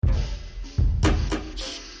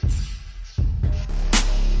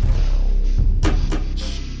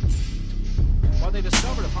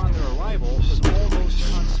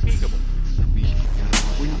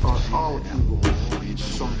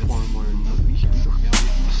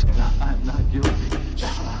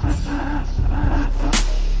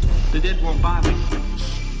dead won't bother you.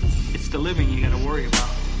 It's the living you gotta worry about.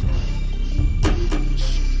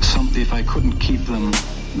 If I couldn't keep them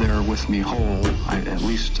there with me whole, at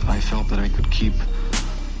least I felt that I could keep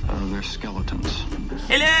their skeletons.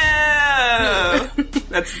 Hello!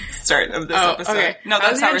 That's the start of this episode. Okay. No,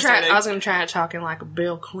 that's how we're starting. I was going to try talking like a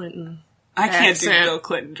Bill Clinton. I can't do Bill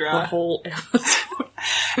Clinton draw. The whole episode.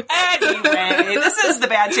 Anyway, this is the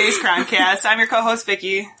Bad Taste Crimecast. I'm your co-host,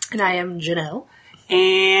 Vicky. And I am Janelle.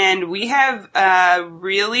 And we have a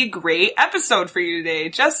really great episode for you today,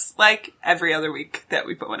 just like every other week that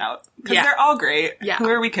we put one out. Because they're all great. Yeah. Who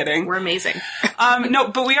are we kidding? We're amazing. No,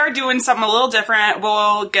 but we are doing something a little different.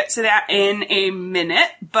 We'll get to that in a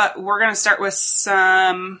minute, but we're going to start with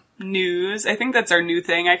some news. I think that's our new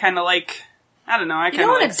thing. I kind of like... I don't know. I kind of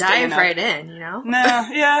want to dive right in, you know? No,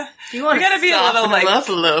 yeah. You want to be a little like up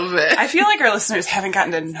a little bit. I feel like our listeners haven't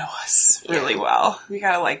gotten to know us really well. We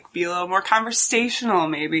gotta like be a little more conversational,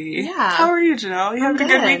 maybe. Yeah. How are you, Janelle? You having a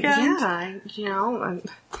good weekend? Yeah, I'm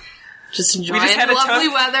just enjoying the lovely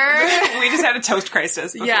weather. We just had a toast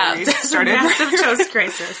crisis before we started. started. Massive toast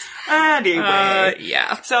crisis. Anyway,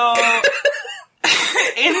 yeah. So.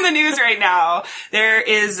 In the news right now, there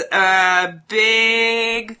is a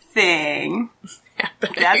big thing.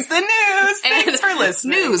 That's the news. Thanks for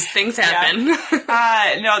listening. Things happen.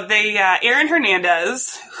 Yeah. Aaron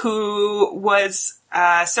Hernandez, who was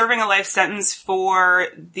serving a life sentence for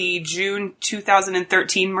the June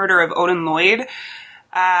 2013 murder of Odin Lloyd,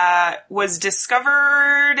 was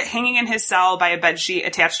discovered hanging in his cell by a bedsheet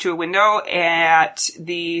attached to a window at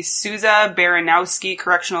the Sousa Baranowski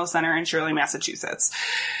Correctional Center in Shirley, Massachusetts.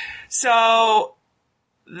 So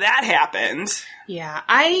that happened. Yeah,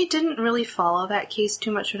 I didn't really follow that case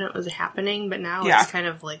too much when it was happening, but now it's kind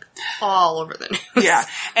of like all over the news. Yeah,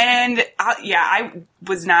 and I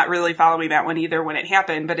was not really following that one either when it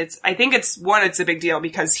happened, but I think it's a big deal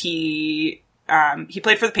because he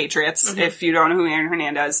played for the Patriots, if you don't know who Aaron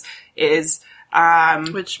Hernandez is.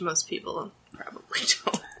 Which most people probably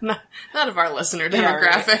don't. None of our listener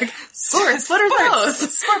demographic. Right. Sports. What are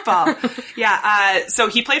those? Sport ball. Yeah, so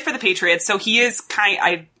he played for the Patriots, so he is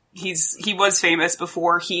he was famous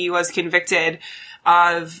before he was convicted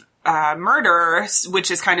of murder, which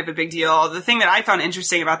is kind of a big deal. The thing that I found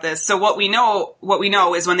interesting about this, so what we know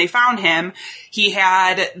is when they found him, he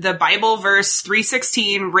had the Bible verse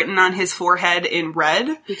 3:16 written on his forehead in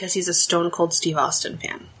red. Because he's a Stone Cold Steve Austin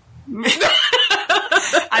fan.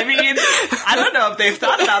 I mean, I don't know if they've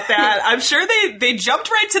thought about that. I'm sure they jumped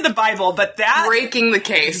right to the Bible, but that... Breaking the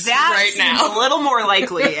case right now. Seems a little more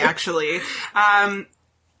likely, actually.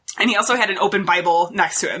 And he also had an open Bible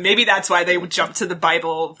next to him. Maybe that's why they would jump to the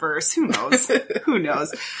Bible verse. Who knows? Who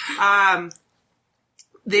knows?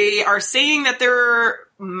 They are saying that there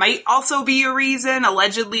might also be a reason,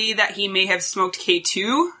 allegedly, that he may have smoked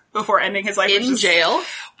K2 before ending his life. In jail?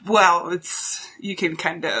 Well, you can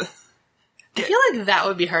kind of... I feel like that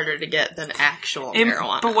would be harder to get than actual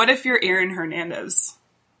marijuana. But what if you're Aaron Hernandez?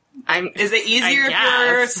 Is it easier if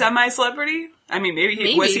you're a semi-celebrity? I mean,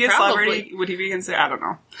 maybe was he a celebrity? Would he be considered? I don't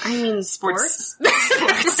know. I mean, sports.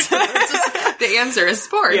 Sports. The answer is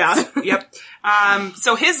sports. Yeah. Yep.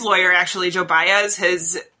 So his lawyer, actually, Joe Baez,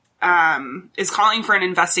 is calling for an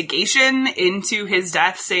investigation into his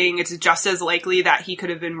death, saying it's just as likely that he could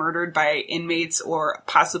have been murdered by inmates or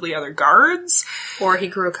possibly other guards. Or he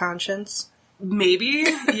grew a conscience. Maybe.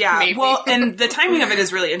 Yeah. Maybe. Well, and the timing of it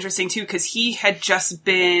is really interesting, too, because he had just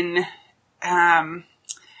been,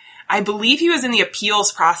 I believe he was in the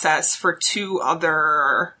appeals process for 2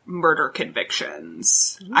 other murder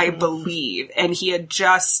convictions, I believe. And he had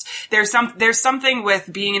just, there's something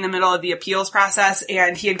with being in the middle of the appeals process,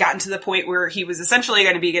 and he had gotten to the point where he was essentially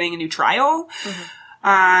going to be getting a new trial.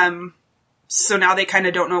 So now they kind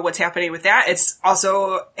of don't know what's happening with that. It's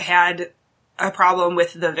also had a problem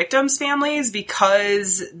with the victims' families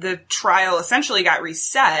because the trial essentially got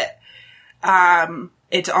reset.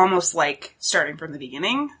 It's almost like starting from the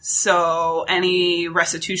beginning. So any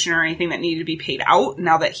restitution or anything that needed to be paid out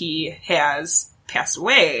now that he has passed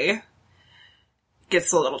away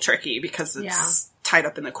gets a little tricky because it's tied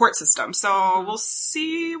up in the court system. So we'll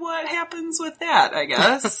see what happens with that, I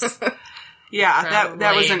guess. Yeah,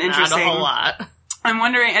 that was an interesting... Not a whole lot. I'm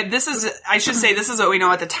wondering, I should say this is what we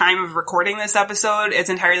know at the time of recording this episode.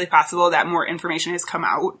 It's entirely possible that more information has come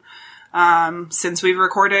out since we've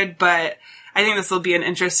recorded, but I think this will be an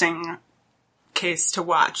interesting case to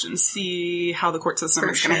watch and see how the court system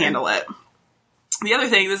is going to handle it. The other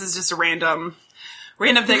thing, this is just a random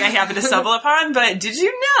thing I happened to stumble upon, but did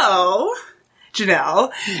you know,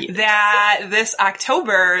 Janelle, that this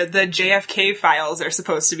October the JFK files are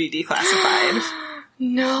supposed to be declassified?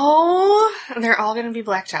 No, they're all going to be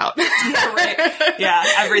blacked out. Yeah, right. Yeah,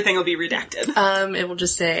 everything will be redacted. It will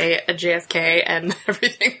just say a JFK and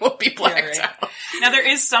everything will be blacked out. Now, there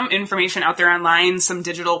is some information out there online, some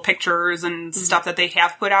digital pictures and stuff that they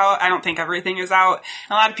have put out. I don't think everything is out.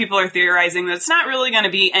 A lot of people are theorizing that it's not really going to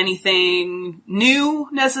be anything new,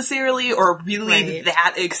 necessarily, or really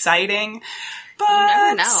that exciting. But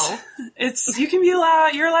you never know.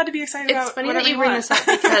 You're allowed to be excited about It's funny whatever that you bring this up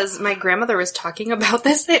because my grandmother was talking about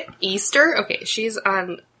this at Easter. Okay, she's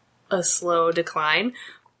on a slow decline,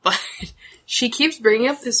 but she keeps bringing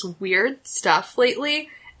up this weird stuff lately,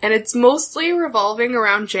 and it's mostly revolving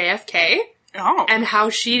around JFK and how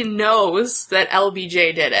she knows that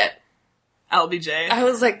LBJ did it. LBJ. I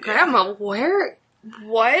was like, Grandma,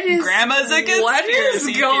 what is Grandma's a conspiracy what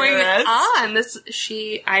is going theorist.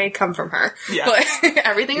 on? I come from her. Yeah. But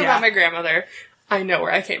everything about my grandmother, I know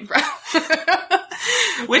where I came from.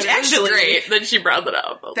 Which actually great that she brought that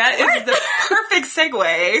up. That is the perfect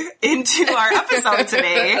segue into our episode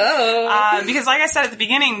today. Because like I said at the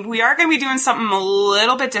beginning, we are going to be doing something a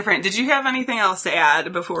little bit different. Did you have anything else to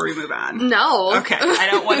add before we move on? No. Okay. I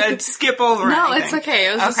don't want to skip over No, anything. it's okay.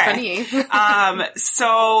 It was just funny.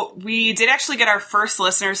 So we did actually get our first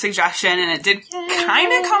listener suggestion, and it did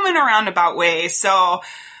kind of come in a roundabout way. So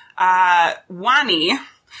Wani,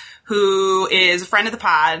 who is a friend of the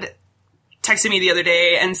pod, texted me the other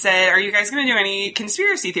day and said, are you guys going to do any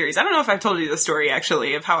conspiracy theories? I don't know if I've told you the story,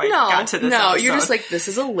 actually, of how I got to this episode. You're just like, this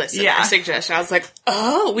is a listener suggestion. I was like,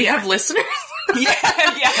 oh, we have listeners?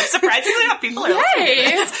 yeah, surprisingly enough, people are listening to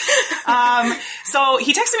this. So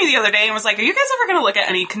he texted me the other day and was like, are you guys ever going to look at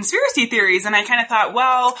any conspiracy theories? And I kind of thought,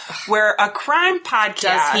 well, we're a crime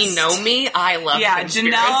podcast. Does he know me? I love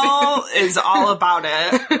conspiracy. Janelle is all about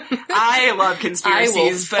it. I love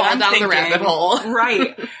conspiracies, I will fall down the rabbit hole.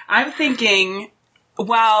 Right. I'm thinking,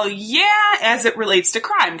 well, yeah, as it relates to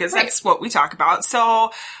crime, because that's what we talk about.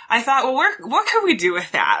 So I thought, well, what could we do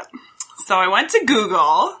with that? So I went to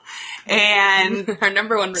Google and our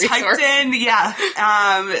number one resource. typed in,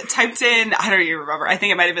 I don't even remember. I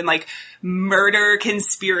think it might have been like murder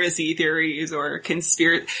conspiracy theories or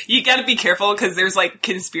you gotta be careful because there's like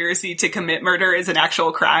conspiracy to commit murder is an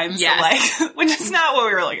actual crime. Yes. So like, which is not what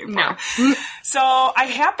we were looking for. No. So I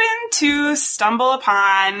happened to stumble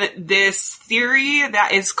upon this theory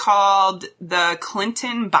that is called the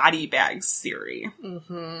Clinton body bags theory.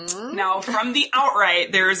 Mm-hmm. Now, from the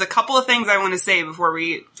outright, there's a couple of things I want to say before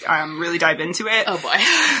we really dive into it. Oh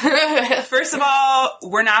boy. First of all,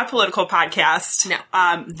 we're not a political podcast.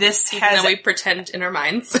 No. This Even though we pretend in our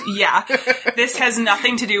minds. Yeah. This has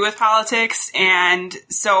nothing to do with politics, and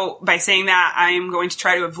so by saying that, I'm going to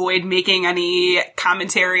try to avoid making any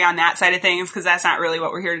commentary on that side of things, because that's not really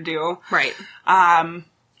what we're here to do. Right.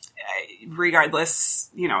 Regardless,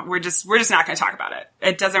 we're just not going to talk about it.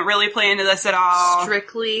 It doesn't really play into this at all.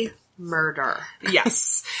 Strictly murder.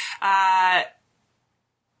 Yes.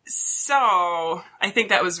 So, I think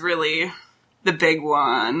that was really the big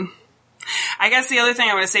one. I guess the other thing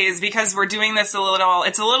I want to say is because we're doing this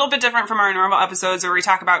it's a little bit different from our normal episodes where we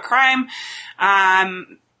talk about crime.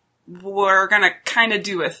 We're going to kind of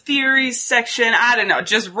do a theory section. I don't know.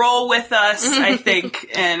 Just roll with us, I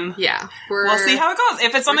think. And we'll see how it goes.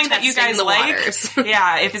 If it's something that you guys like,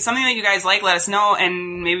 if it's something that you guys like, let us know,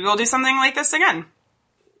 and maybe we'll do something like this again.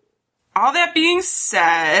 All that being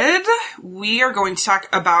said, we are going to talk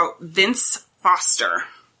about Vince Foster.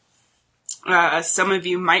 Some of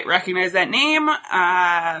you might recognize that name.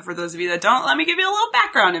 For those of you that don't, let me give you a little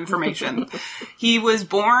background information. He was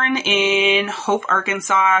born in Hope,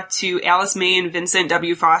 Arkansas to Alice May and Vincent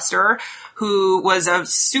W. Foster, who was a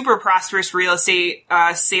super prosperous real estate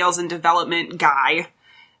sales and development guy.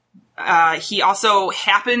 He also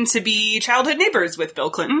happened to be childhood neighbors with Bill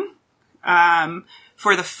Clinton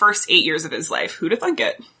for the first 8 years of his life. Who'd have thunk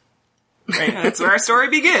it? Right? That's where our story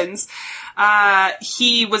begins.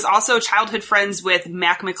 He was also childhood friends with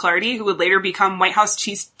Mac McLarty, who would later become White House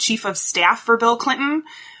chief of staff for Bill Clinton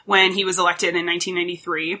when he was elected in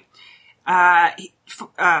 1993.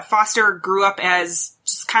 Foster grew up as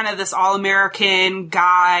just kind of this all-American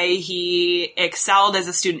guy. He excelled as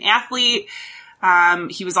a student athlete.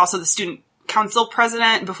 He was also the student council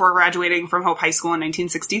president before graduating from Hope High School in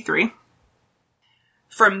 1963.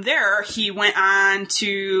 From there, he went on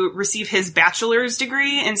to receive his bachelor's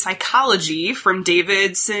degree in psychology from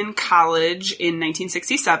Davidson College in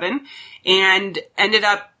 1967 and ended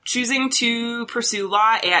up choosing to pursue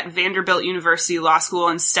law at Vanderbilt University Law School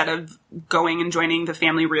instead of going and joining the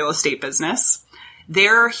family real estate business.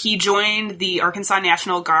 There, he joined the Arkansas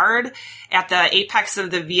National Guard at the apex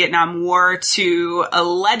of the Vietnam War to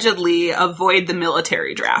allegedly avoid the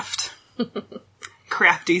military draft.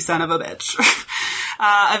 crafty son of a bitch.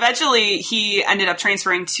 Eventually, he ended up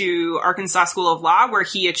transferring to Arkansas School of Law, where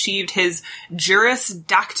he achieved his Juris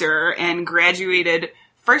Doctor and graduated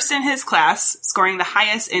first in his class, scoring the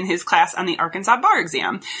highest in his class on the Arkansas bar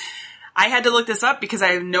exam. I had to look this up because I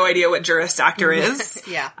have no idea what Juris Doctor is.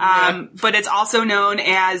 But it's also known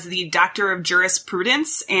as the Doctor of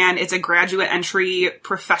Jurisprudence, and it's a graduate entry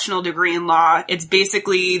professional degree in law. It's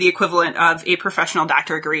basically the equivalent of a professional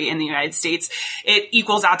doctorate degree in the United States. It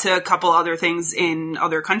equals out to a couple other things in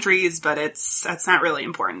other countries, but that's not really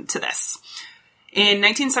important to this. In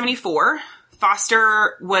 1974,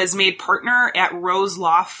 Foster was made partner at Rose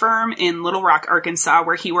Law Firm in Little Rock, Arkansas,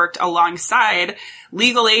 where he worked alongside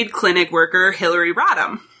legal aid clinic worker Hillary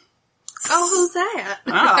Rodham. Oh, who's that?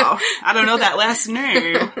 Oh, I don't know that last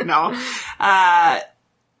name. No.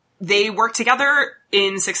 They worked together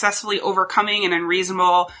in successfully overcoming an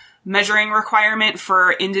unreasonable measuring requirement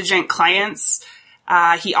for indigent clients.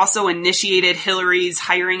 He also initiated Hillary's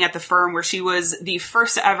hiring at the firm, where she was the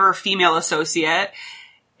first ever female associate,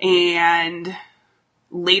 and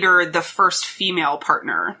later the first female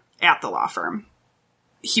partner at the law firm.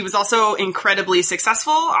 He was also incredibly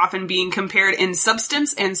successful, often being compared in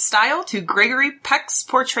substance and style to Gregory Peck's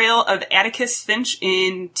portrayal of Atticus Finch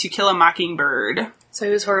in To Kill a Mockingbird. So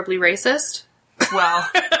he was horribly racist? Well,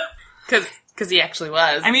 because he actually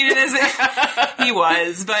was. I mean, it is. He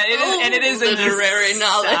was, but it is, and it is literary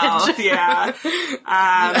knowledge. Yeah.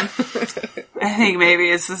 I think maybe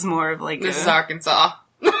this is more of like this is Arkansas.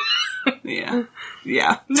 Yeah.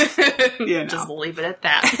 Yeah. Yeah. Just leave it at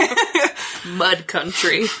that. Mud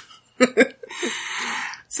country.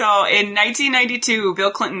 So in 1992,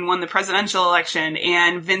 Bill Clinton won the presidential election,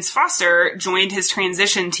 and Vince Foster joined his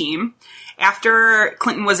transition team. After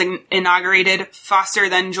Clinton was inaugurated, Foster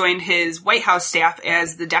then joined his White House staff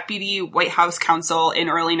as the Deputy White House Counsel in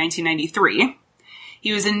early 1993.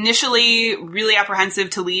 He was initially really apprehensive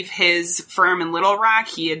to leave his firm in Little Rock.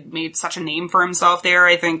 He had made such a name for himself there.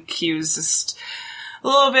 I think he was just a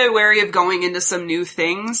little bit wary of going into some new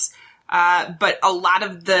things. But a lot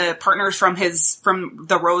of the partners from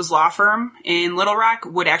the Rose Law Firm in Little Rock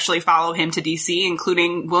would actually follow him to DC,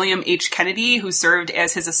 including William H. Kennedy, who served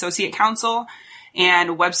as his associate counsel,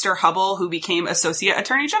 and Webster Hubbell, who became associate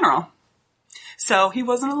attorney general. So he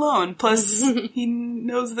wasn't alone. Plus, he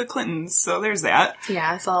knows the Clintons, so there's that.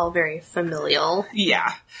 Yeah, it's all very familial.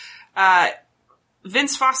 Yeah.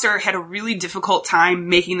 Vince Foster had a really difficult time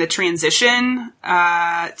making the transition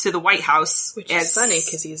to the White House. Which is funny,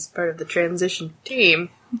 because he's part of the transition team.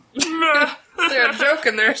 There's a joke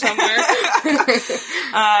in there somewhere.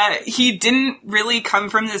 He didn't really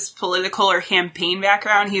come from this political or campaign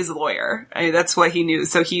background. He's a lawyer. That's what he knew.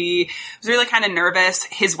 So he was really kind of nervous.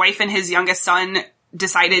 His wife and his youngest son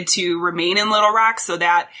decided to remain in Little Rock so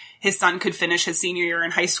that his son could finish his senior year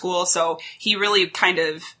in high school. So he really kind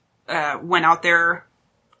of went out there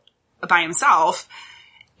by himself.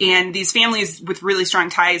 And these families with really strong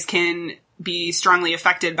ties can be strongly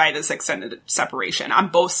affected by this extended separation on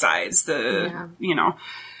both sides. His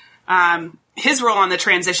role on the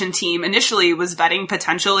transition team initially was vetting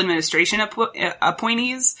potential administration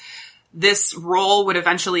appointees. This role would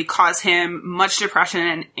eventually cause him much depression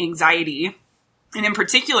and anxiety. And in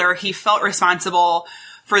particular, he felt responsible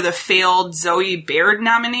for the failed Zoe Baird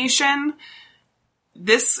nomination.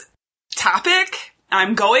 This topic,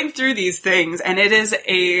 I'm going through these things, and it is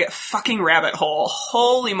a fucking rabbit hole.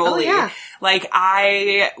 Holy moly. Oh, yeah. Like,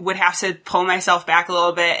 I would have to pull myself back a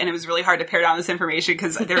little bit, and it was really hard to pare down this information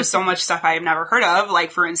because there's so much stuff I have never heard of.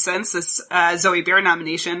 Like, for instance, this Zoe Baird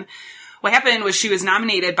nomination. What happened was she was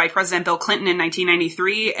nominated by President Bill Clinton in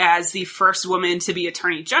 1993 as the first woman to be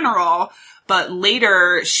Attorney General, but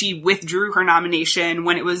later she withdrew her nomination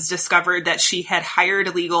when it was discovered that she had hired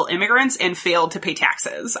illegal immigrants and failed to pay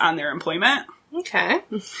taxes on their employment. Okay.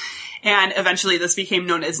 And eventually this became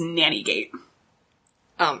known as Nannygate.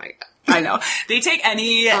 Oh my god. I know. They take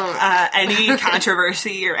any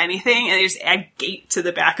controversy or anything and they just add gate to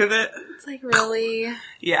the back of it. It's like, really?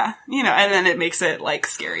 Yeah. And then it makes it, like,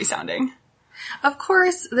 scary sounding. Of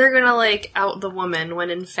course, they're gonna, like, out the woman when,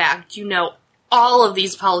 in fact, all of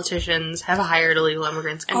these politicians have hired illegal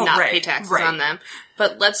immigrants and pay taxes on them.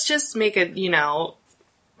 But let's just make a,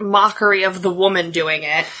 mockery of the woman doing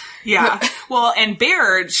it. Yeah. Well, and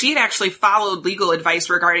Baird, she had actually followed legal advice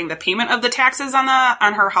regarding the payment of the taxes on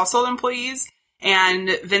her household employees. And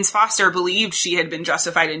Vince Foster believed she had been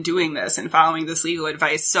justified in doing this and following this legal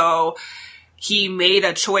advice. So he made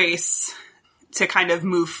a choice to kind of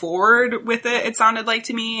move forward with it sounded like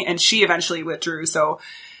to me. And she eventually withdrew. So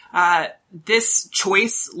this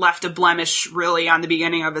choice left a blemish really on the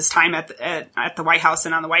beginning of his time at the White House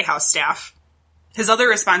and on the White House staff. His other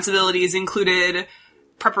responsibilities included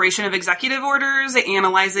preparation of executive orders,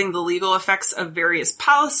 analyzing the legal effects of various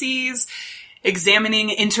policies,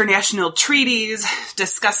 examining international treaties,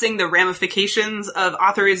 discussing the ramifications of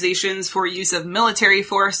authorizations for use of military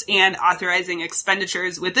force, and authorizing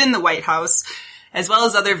expenditures within the White House, as well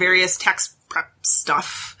as other various tax prep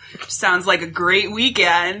stuff. Sounds like a great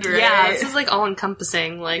weekend, right? Yeah, this is like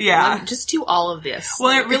all-encompassing. Like, just do all of this.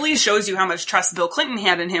 Well, it really shows you how much trust Bill Clinton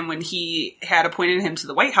had in him when he had appointed him to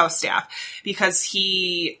the White House staff, because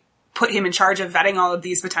he put him in charge of vetting all of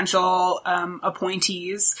these potential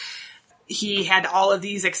appointees. He had all of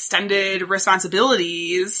these extended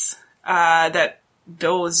responsibilities that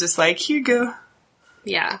Bill was just like, here you go.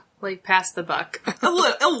 Yeah, like, pass the buck. a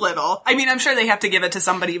little. I mean, I'm sure they have to give it to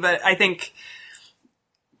somebody, but I think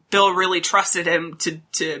Bill really trusted him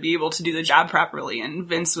to be able to do the job properly, and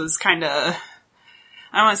Vince was kind of,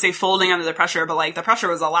 I don't want to say folding under the pressure, but like the pressure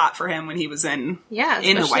was a lot for him when he was in the White House.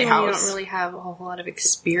 Especially when you don't really have a whole lot of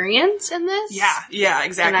experience in this. Yeah,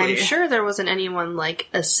 exactly. And I'm sure there wasn't anyone like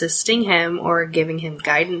assisting him or giving him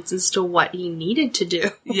guidance as to what he needed to do.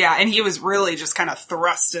 Yeah, and he was really just kind of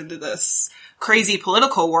thrust into this crazy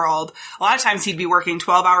political world. A lot of times he'd be working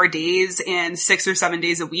 12-hour days and 6 or 7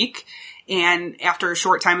 days a week. And after a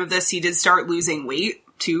short time of this, he did start losing weight,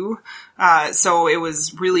 too. So it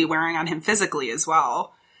was really wearing on him physically as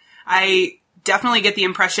well. I definitely get the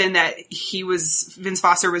impression that Vince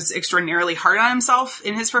Foster was extraordinarily hard on himself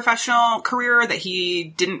in his professional career, that he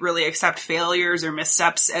didn't really accept failures or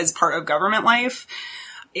missteps as part of government life.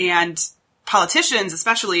 And politicians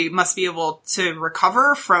especially must be able to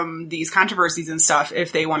recover from these controversies and stuff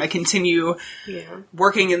if they want to continue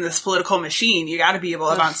working in this political machine. You got to be able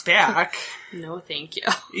to bounce back. No, thank you.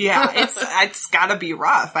 Yeah, it's got to be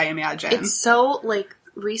rough, I imagine. It's so, like,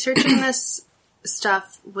 researching this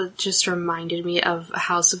stuff just reminded me of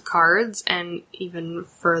House of Cards and even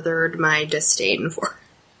furthered my disdain for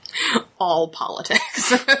all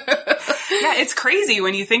politics. Yeah, it's crazy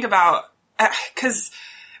when you think about, because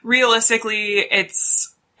realistically,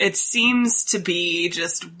 it seems to be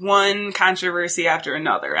just one controversy after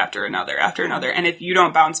another. And if you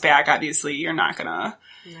don't bounce back, obviously, you're not gonna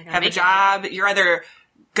have a job. You're either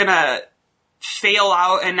gonna fail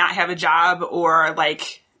out and not have a job, or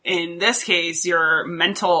like in this case, your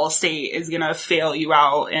mental state is gonna fail you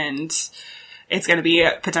out, and it's gonna be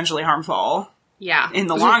potentially harmful. Yeah. In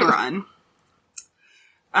the long run.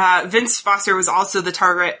 Vince Foster was also the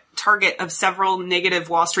target of several negative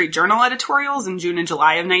Wall Street Journal editorials in June and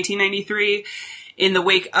July of 1993 in the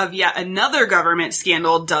wake of yet another government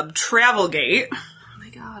scandal dubbed Travelgate. Oh my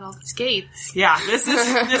god, all these gates. Yeah, this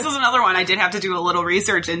is another one I did have to do a little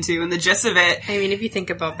research into, and the gist of it... I mean, if you think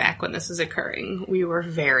about back when this was occurring, we were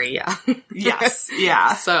very young. Yes,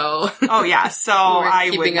 yeah. So... Oh, yeah, so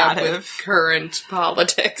I would not have... with current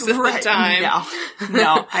politics at the time.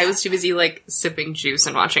 No. I was too busy, like, sipping juice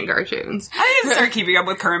and watching cartoons. I didn't start keeping up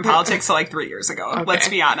with current politics till, like, 3 years ago, okay. Let's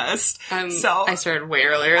be honest. So I started way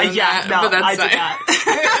earlier than that, no, but that's did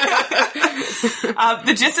not.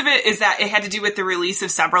 The gist of it is that it had to do with the release of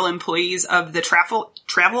several employees of the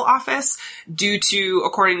travel office due to,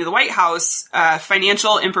 according to the White House,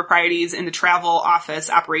 financial improprieties in the travel office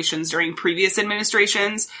operations during previous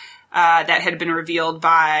administrations that had been revealed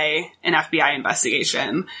by an FBI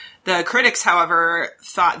investigation. The critics, however,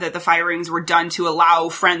 thought that the firings were done to allow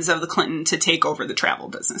friends of the Clinton to take over the travel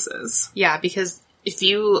businesses. Yeah, because if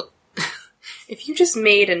you just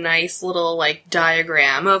made a nice little, like,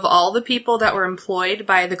 diagram of all the people that were employed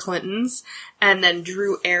by the Clintons and then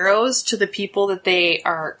drew arrows to the people that they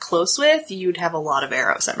are close with, you'd have a lot of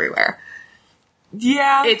arrows everywhere.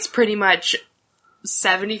 Yeah. It's pretty much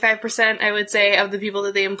 75%, I would say, of the people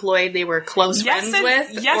that they employed they were close friends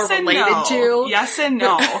with or related to. Yes and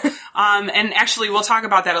no. And actually, we'll talk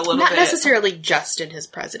about that a little bit. Not necessarily just in his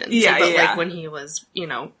presidency, but like when he was,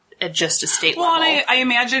 at just a state level. Well, and I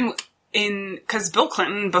imagine... because Bill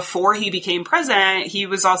Clinton, before he became president, he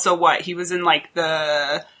was also he was in, like,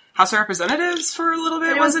 the House of Representatives for a little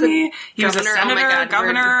bit, wasn't he? He was a senator,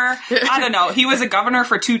 governor. I don't know. He was a governor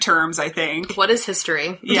for 2 terms, I think. What is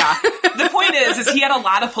history? Yeah. The point is he had a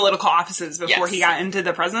lot of political offices before he got into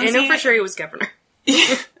the presidency. I know for sure he was governor.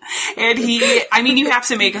 And you have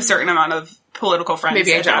to make a certain amount of political friends.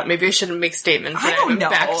 Maybe I don't. Maybe I shouldn't make statements. I don't know.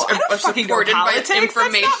 I don't fucking know politics.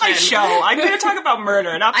 That's not my show. I'm going to talk about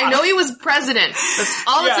murder, not politics. I know he was president. That's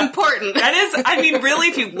all that's important. That is, really,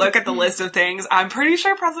 if you look at the list of things, I'm pretty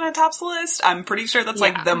sure president tops the list. I'm pretty sure that's,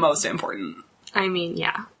 like, the most important. I mean,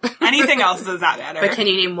 yeah. Anything else does not matter. But can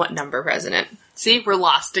you name what number president? See, we're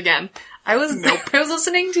lost again. I was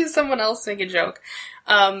listening to someone else make a joke,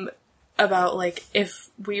 about, like,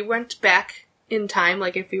 if we went back in time,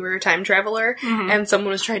 like if you were a time traveler and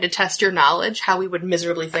someone was trying to test your knowledge, how we would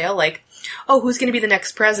miserably fail. Like, oh, who's going to be the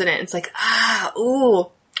next president? It's like,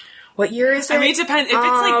 what year is it? I mean, it depends. If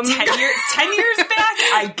it's like 10 years back,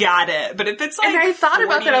 I got it. But if it's like and I thought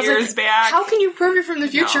about that, I was like, back, how can you prove you're from the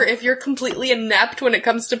future if you're completely inept when it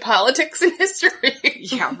comes to politics and history?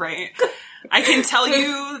 Yeah, right. I can tell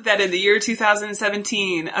you that in the year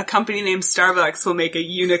 2017, a company named Starbucks will make a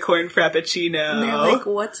unicorn frappuccino. And they're like,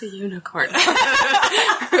 what's a unicorn?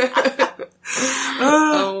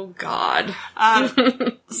 Oh, God.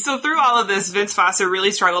 So through all of this, Vince Foster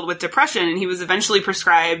really struggled with depression, and he was eventually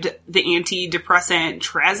prescribed the antidepressant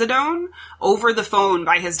trazodone over the phone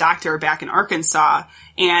by his doctor back in Arkansas.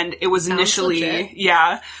 And it was initially,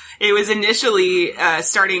 it was initially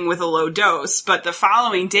starting with a low dose, but the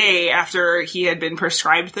following day after he had been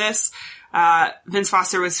prescribed this, Vince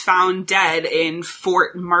Foster was found dead in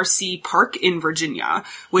Fort Marcy Park in Virginia,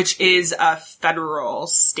 which is a federal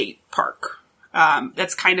state park.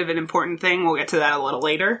 That's kind of an important thing. We'll get to that a little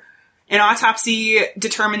later. An autopsy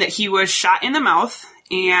determined that he was shot in the mouth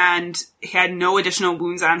and had no additional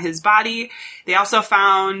wounds on his body. They also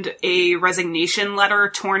found a resignation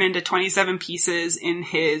letter torn into 27 pieces in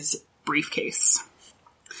his briefcase.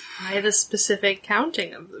 Why the specific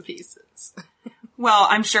counting of the pieces? Well,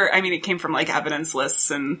 I'm sure, I mean, it came from like evidence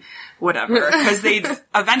lists and whatever, because they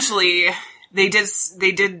eventually, they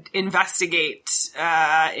did investigate,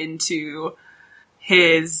 into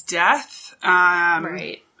his death.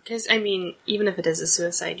 Right. Because, I mean, even if it is a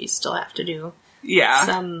suicide, you still have to do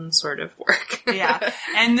some sort of work. Yeah.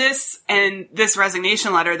 And this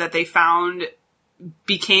resignation letter that they found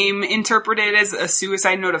became interpreted as a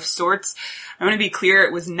suicide note of sorts. I want to be clear,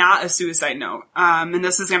 it was not a suicide note. And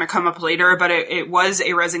this is going to come up later, but it was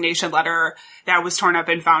a resignation letter that was torn up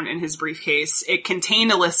and found in his briefcase. It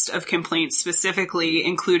contained a list of complaints, specifically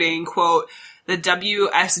including, quote, the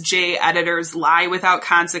WSJ editors lie without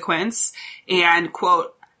consequence, and,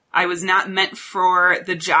 quote, I was not meant for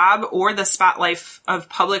the job or the spotlight of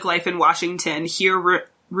public life in Washington. Here,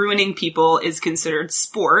 ruining people is considered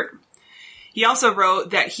sport. He also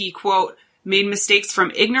wrote that he, quote, made mistakes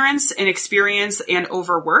from ignorance, inexperience, and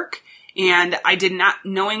overwork, and I did not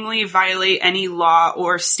knowingly violate any law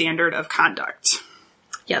or standard of conduct.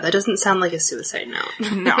 Yeah, that doesn't sound like a suicide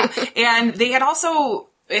note. No. And they had also...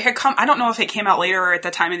 It had come, I don't know if it came out later or at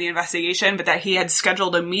the time of the investigation, but that he had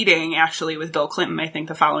scheduled a meeting actually with Bill Clinton, I think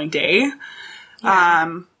the following day,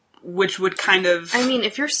 which would kind of... I mean,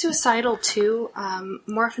 if you're suicidal too,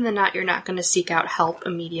 more often than not, you're not going to seek out help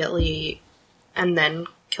immediately and then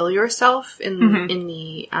kill yourself. In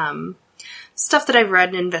the stuff that I've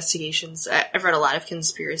read in investigations, I've read a lot of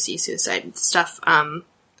conspiracy suicide stuff.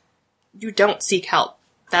 You don't seek help.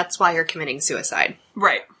 That's why you're committing suicide.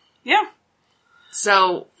 Right. Yeah.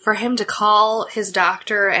 So, for him to call his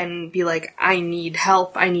doctor and be like, I need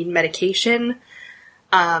help, I need medication,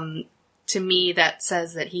 to me that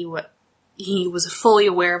says that he was fully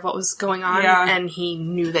aware of what was going on, and he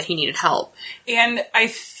knew that he needed help. And I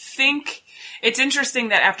think it's interesting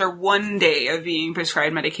that after one day of being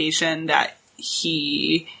prescribed medication that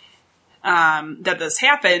he... that this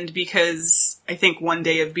happened, because I think one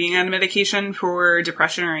day of being on medication for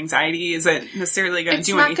depression or anxiety isn't necessarily going to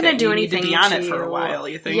do anything. It's not going to do anything. You need to be on it for a while,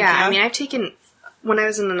 you think? Yeah, I mean, when I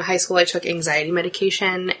was in high school, I took anxiety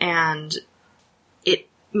medication, and it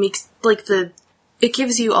makes, like, it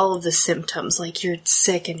gives you all of the symptoms, like you're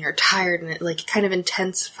sick and you're tired, and it, like, kind of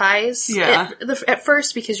intensifies at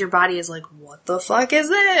first, because your body is like, what the fuck is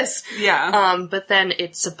this? Yeah. But then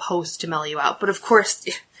it's supposed to mellow you out. But of course...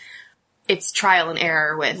 It's trial and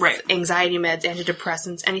error with anxiety meds,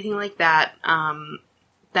 antidepressants, anything like that.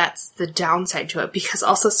 That's the downside to it, because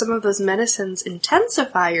also some of those medicines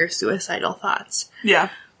intensify your suicidal thoughts.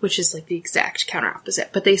 Yeah. Which is like the exact counter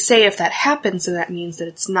opposite. But they say if that happens, then that means that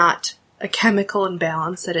it's not a chemical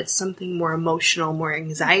imbalance, that it's something more emotional, more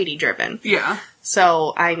anxiety driven. Yeah.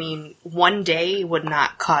 So, I mean, one day would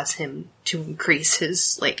not cause him to increase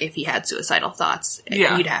his, like, if he had suicidal thoughts.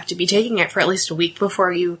 Yeah. You'd have to be taking it for at least a week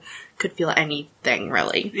before you could feel anything,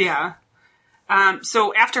 really. Yeah.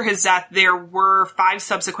 So after his death, there were 5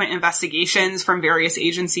 subsequent investigations from various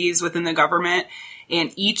agencies within the government,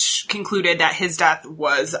 and each concluded that his death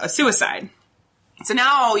was a suicide. So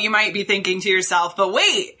now you might be thinking to yourself, but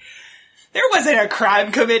wait, there wasn't a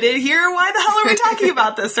crime committed here. Why the hell are we talking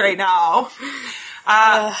about this right now?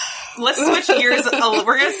 Let's switch gears.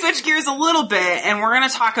 We're going to switch gears a little bit, and we're going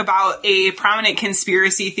to talk about a prominent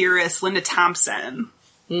conspiracy theorist, Linda Thompson.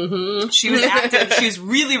 Mm-hmm. She was active. She was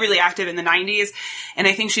really, really active in the 90s, and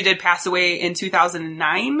I think she did pass away in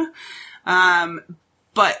 2009.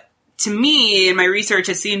 But to me, in my research,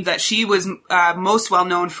 it seemed that she was most well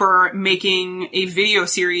known for making a video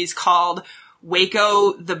series called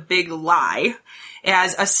Waco, the Big Lie,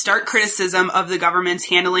 as a stark criticism of the government's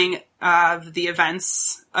handling of the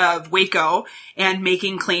events of Waco and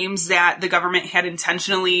making claims that the government had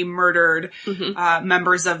intentionally murdered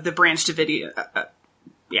members of the Branch Davidian,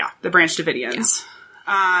 the Branch Davidians.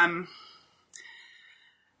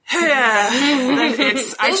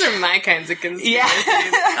 Those are my kinds of conspiracies.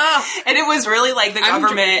 Yeah. And it was really like the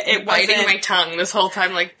government. It biting my tongue this whole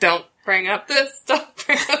time, like, don't bring up this, don't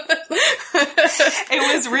bring up this.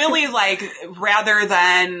 It was really like, rather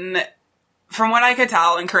than, from what I could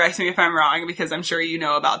tell, and correct me if I'm wrong, because I'm sure you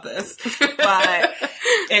know about this, but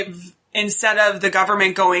instead of the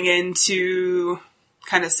government going in to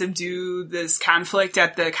kind of subdue this conflict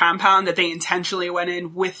at the compound, that they intentionally went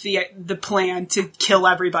in with the plan to kill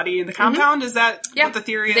everybody in the compound. Is that what the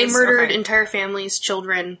theory is? They murdered entire families,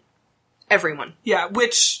 children, everyone. Yeah,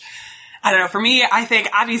 which, I don't know, for me, I think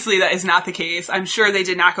obviously that is not the case. I'm sure they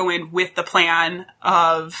did not go in with the plan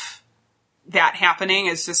of that happening.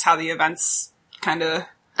 It's just how the events kind of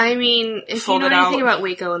I mean, if you know anything about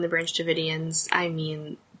Waco and the Branch Davidians, I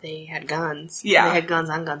mean, they had guns. Yeah. They had guns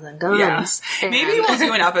on guns on guns. Yeah. Maybe we'll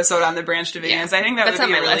do an episode on the Branch Davidians. I think that would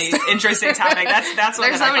be a really interesting topic. That's what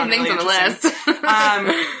There's so many things really on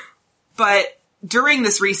the list. But during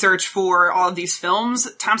this research for all of these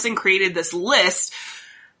films, Thompson created this list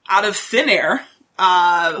out of thin air.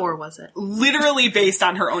 Or was it? Literally based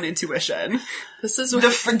on her own intuition. This is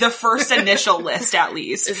the first initial list, at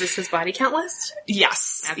least. Is this his body count list?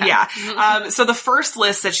 Yes. Okay. Yeah. So the first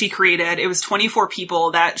list that she created, it was 24 people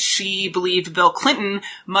that she believed Bill Clinton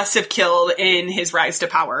must have killed in his rise to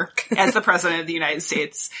power as the president of the United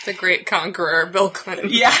States. The great conqueror, Bill Clinton.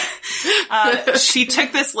 Yeah. She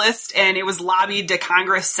took this list and it was lobbied to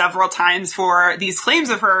Congress several times for these claims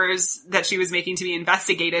of hers that she was making to be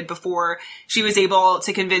investigated before she was able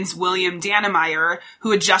to convince William Dannemeyer, who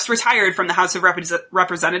had just retired from the House of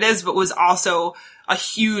Representatives, but was also a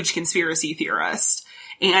huge conspiracy theorist.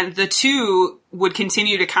 And the two would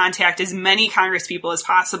continue to contact as many congresspeople as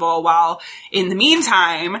possible, while in the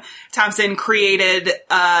meantime, Thompson created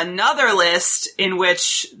another list in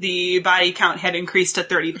which the body count had increased to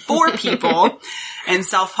 34 people and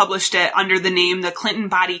self-published it under the name The Clinton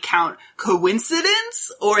Body Count.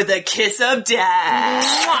 Coincidence or the Kiss of Death?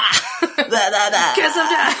 Kiss of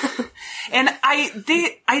Death. And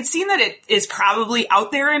I'd seen that it is probably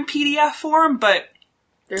out there in PDF form, but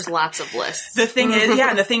there's lots of lists. the thing is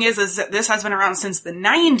that this has been around since the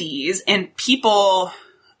 90s, and people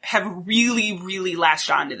have really, really latched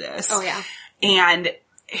onto this. Oh yeah. And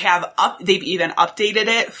they've even updated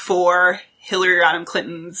it for Hillary Rodham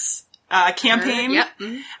Clinton's campaign. Yep.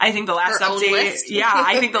 I think the last update,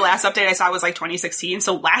 I think the last update I saw was like 2016.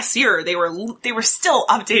 So last year they were still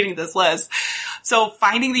updating this list. So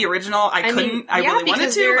finding the original, I really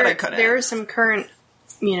wanted to, but I couldn't. There are some current,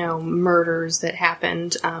 murders that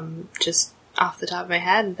happened, just off the top of my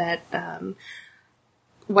head, that,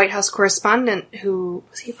 White House correspondent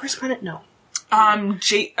was he a correspondent? No.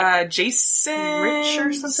 Jason Rich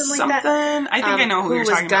or something like that. I think I know who you're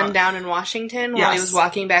talking about. Who was gunned down in Washington while he was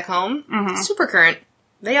walking back home. Mm-hmm. Super current.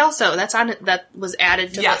 That was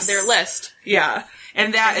added to their list. Yeah.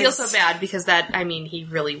 And I feel so bad because he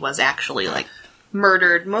really was actually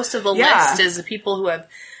murdered. Most of the list is the people who have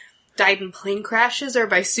died in plane crashes or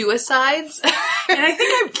by suicides. And I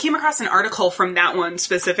think I came across an article from that one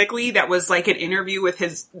specifically that was like an interview with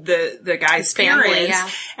the guy's family,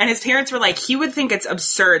 parents. And his parents were like, he would think it's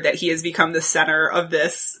absurd that he has become the center of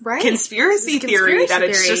this conspiracy theory, that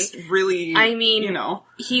it's just really,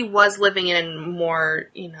 he was living in a more,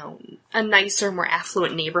 a nicer, more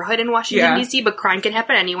affluent neighborhood in Washington, D.C., but crime can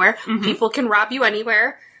happen anywhere. Mm-hmm. People can rob you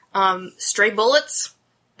anywhere. Stray bullets,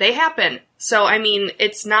 they happen. So,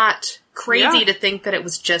 it's not crazy to think that it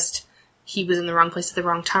was just he was in the wrong place at the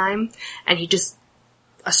wrong time, and he just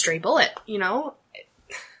a stray bullet,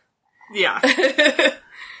 Yeah.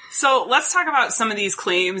 So let's talk about some of these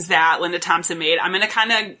claims that Linda Thompson made. I'm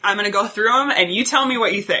gonna go through them, and you tell me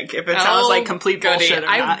what you think. If it sounds like complete bullshit or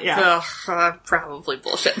not. Yeah. Probably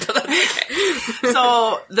bullshit, but that's okay.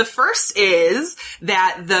 So the first is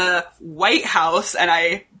that the White House, and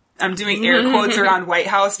I'm doing air quotes around White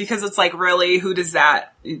House because it's like, really, who does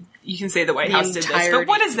that? You can say the White House did this, but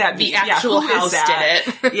what does that mean? The actual house did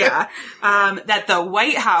it. Yeah. That the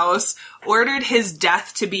White House ordered his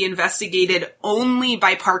death to be investigated only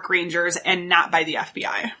by park rangers and not by the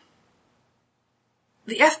FBI.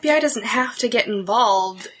 The FBI doesn't have to get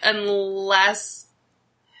involved unless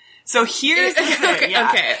So here's the thing. Okay, Yeah.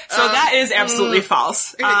 okay. So that is absolutely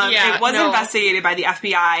false. Yeah, it was no. investigated by the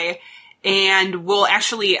FBI, and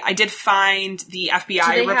I did find the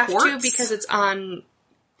FBI Do they reports. have to because it's on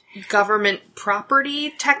government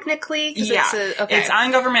property, technically? Yeah, it's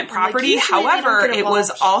on government property. usually they don't However, get it was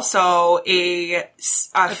involved. also a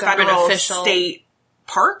federal official. state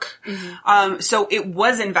park. So it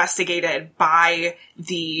was investigated by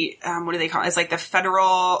the, what do they call it? It's like the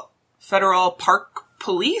federal park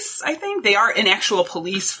police, I think. They are an actual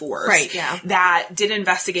police force. Right, yeah. That did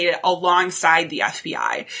investigate it alongside the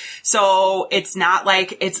FBI. So it's not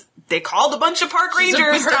like they called a bunch of park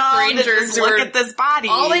rangers down to just look at this body.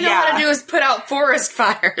 All they know how to do is put out forest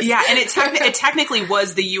fires. Yeah, and it technically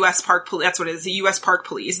was the U.S. Park Police. That's what it is, the U.S. Park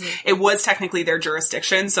Police. Mm-hmm. It was technically their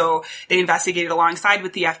jurisdiction, so they investigated alongside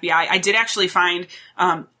with the FBI. I did actually find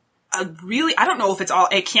I don't know if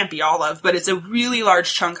it can't be all of, but it's a really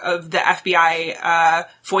large chunk of the FBI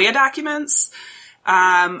FOIA documents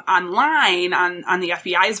online on the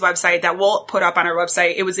FBI's website that we'll put up on our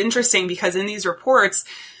website. It was interesting because in these reports,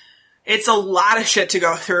 it's a lot of shit to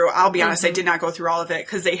go through. I'll be honest, I did not go through all of it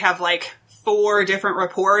because they have like 4 different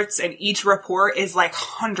reports and each report is like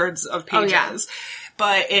hundreds of pages. Oh, yeah.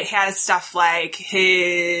 But it has stuff like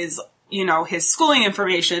his schooling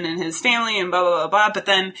information and his family and blah, blah, blah, blah. But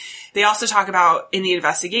then they also talk about in the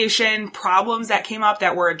investigation problems that came up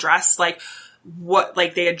that were addressed,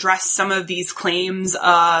 they addressed some of these claims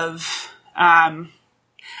of,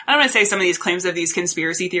 I don't want to say some of these claims of these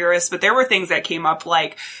conspiracy theorists, but there were things that came up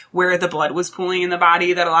like where the blood was pooling in the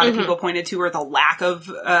body that a lot of people pointed to, or the lack of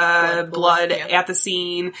blood at the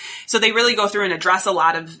scene. So they really go through and address a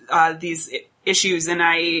lot of these issues, and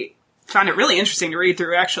I found it really interesting to read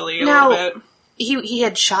through, actually, a little bit. He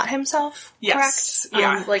had shot himself, yes. Correct?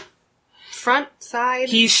 Yeah. Like, front, side?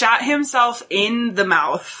 He shot himself in the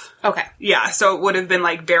mouth. Okay. Yeah, so it would have been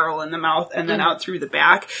like barrel in the mouth and then out through the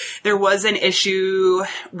back. There was an issue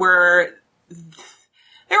where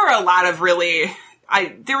there were a lot of really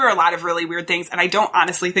weird things, and I don't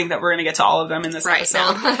honestly think that we're going to get to all of them in this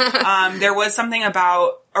episode. No. There was something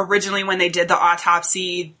about originally when they did the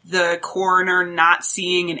autopsy, the coroner not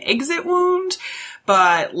seeing an exit wound,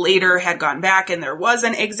 but later had gone back and there was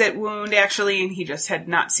an exit wound actually, and he just had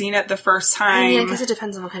not seen it the first time. I mean, I guess it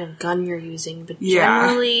depends on what kind of gun you're using, but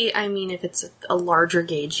generally, I mean, if it's a larger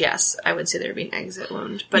gauge, yes, I would say there'd be an exit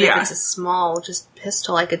wound. But if it's a small, just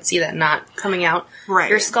pistol, I could see that not coming out. Right.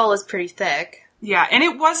 Your skull is pretty thick. Yeah, and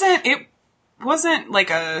it wasn't like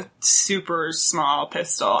a super small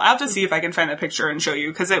pistol. I'll have to see if I can find the picture and show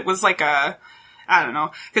you, because it was like I don't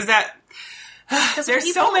know, because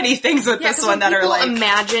there's so many things with this one that are like...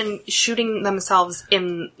 imagine shooting themselves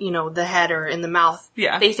in, the head or in the mouth.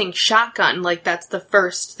 Yeah. They think shotgun, like that's the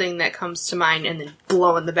first thing that comes to mind, and then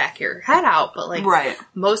blowing the back of your head out. But like,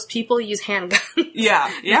 most people use handguns.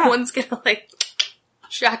 Yeah, yeah. No one's gonna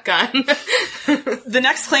shotgun. The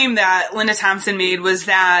next claim that Linda Thompson made was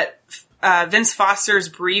that Vince Foster's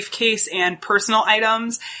briefcase and personal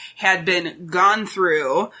items had been gone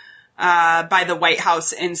through by the White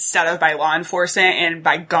House instead of by law enforcement. And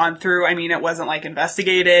by gone through, I mean, it wasn't like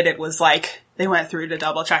investigated. It was like they went through to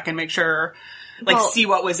double check and make sure, see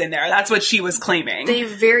what was in there. That's what she was claiming. They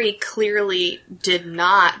very clearly did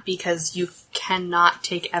not, because you cannot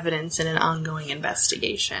take evidence in an ongoing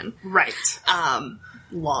investigation. Right.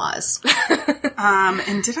 Laws.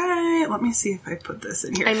 And let me see if I put this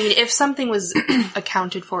in here. I mean, if something was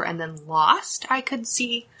accounted for and then lost, I could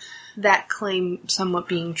see that claim somewhat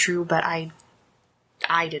being true, but I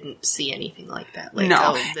didn't see anything like that.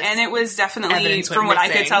 No, and it was definitely, from what I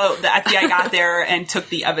could tell, the FBI got there and took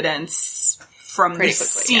the evidence from the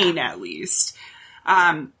scene, at least.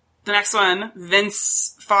 The next one,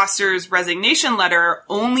 Vince Foster's resignation letter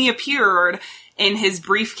only appeared in his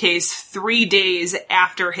briefcase 3 days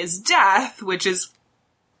after his death, which is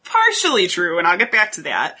partially true, and I'll get back to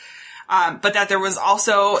that. But that there was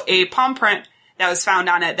also a palm print that was found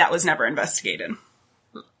on it that was never investigated.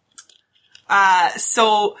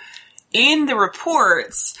 So in the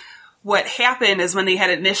reports, what happened is when they had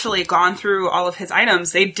initially gone through all of his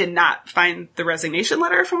items, they did not find the resignation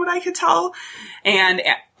letter, from what I could tell. And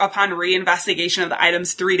upon reinvestigation of the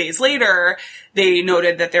items 3 days later, they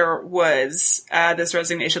noted that there was this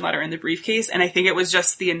resignation letter in the briefcase. And I think it was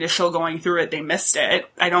just the initial going through it, they missed it.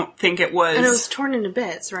 I don't think it was... And it was torn into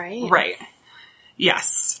bits, right? Right.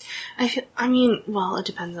 Yes. I mean, well, it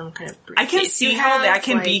depends on what kind of briefcase I can see how that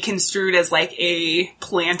can be construed as like a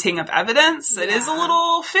planting of evidence. It is a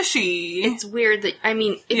little fishy. It's weird that, I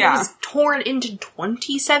mean, if it was torn into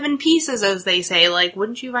 27 pieces, as they say,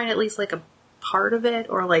 wouldn't you find at least a part of it,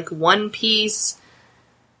 or one piece?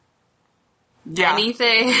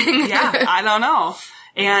 anything. Yeah, I don't know.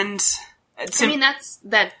 And I mean,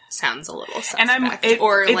 that sounds a little suspect. And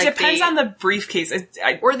it depends on the briefcase.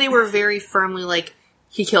 Or they were very firmly like,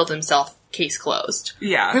 he killed himself, case closed.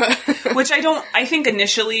 Yeah. Which I think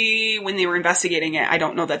initially when they were investigating it, I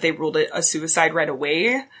don't know that they ruled it a suicide right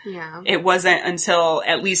away. Yeah. It wasn't until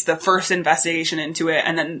at least the first investigation into it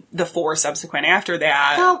and then the 4 subsequent after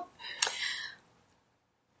that. Well,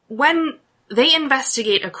 when they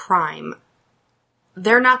investigate a crime,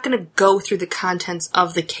 they're not going to go through the contents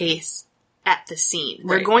of the case at the scene.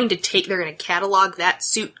 They're going to catalog that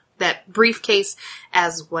briefcase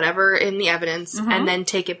as whatever in the evidence, and then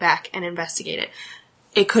take it back and investigate it.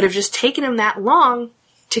 It could have just taken them that long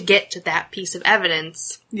to get to that piece of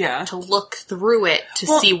evidence, to look through it to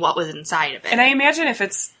see what was inside of it. And I imagine if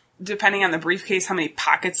it's, depending on the briefcase, how many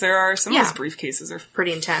pockets there are, some of those briefcases are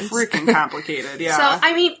pretty intense. Freaking complicated, yeah. So,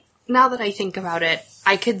 I mean, now that I think about it,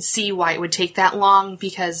 I could see why it would take that long,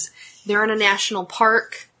 because they're in a national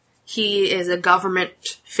park. He is a government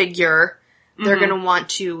figure. They're going to want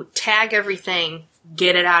to tag everything,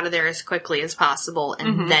 get it out of there as quickly as possible,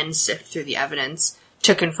 and then sift through the evidence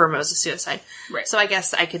to confirm it was a suicide. Right. So I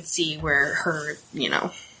guess I could see where her, thing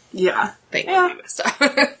would be messed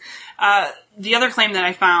up. The other claim that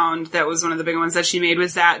I found that was one of the big ones that she made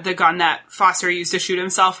was that the gun that Foster used to shoot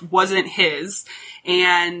himself wasn't his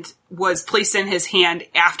and was placed in his hand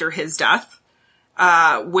after his death,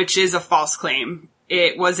 which is a false claim.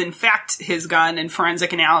 It was, in fact, his gun, and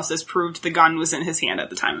forensic analysis proved the gun was in his hand at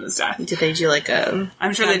the time of his death. Did they do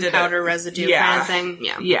I'm sure they did powder residue kind of thing?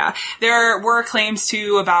 Yeah. Yeah. There were claims,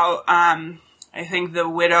 too, about, I think the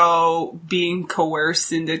widow being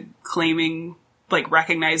coerced into claiming,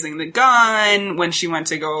 recognizing the gun when she went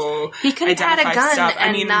to go He could have had a gun stuff.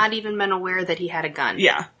 and not even been aware that he had a gun.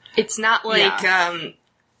 Yeah. It's not like,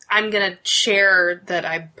 I'm gonna share that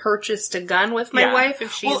I purchased a gun with my wife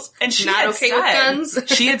if she's not okay with guns.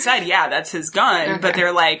 She had said, that's his gun, but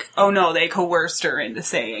they're like, oh no, they coerced her into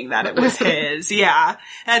saying that it was his. Yeah.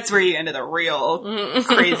 That's where you get into the real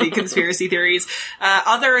crazy conspiracy theories.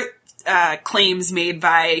 Other claims made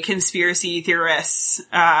by conspiracy theorists,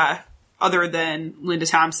 other than Linda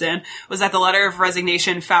Thompson, was that the letter of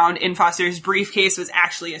resignation found in Foster's briefcase was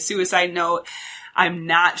actually a suicide note. I'm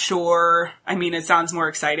not sure. I mean, it sounds more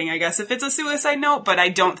exciting, I guess, if it's a suicide note, but I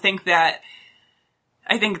don't think that...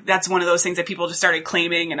 I think that's one of those things that people just started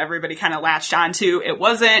claiming and everybody kind of latched onto. It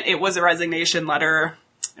wasn't. It was a resignation letter.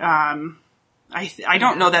 I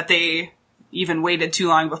don't know that they even waited too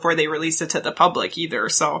long before they released it to the public either,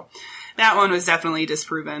 so that one was definitely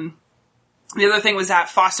disproven. The other thing was that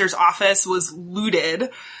Foster's office was looted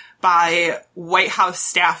by White House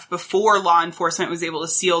staff before law enforcement was able to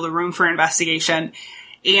seal the room for investigation,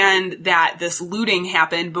 and that this looting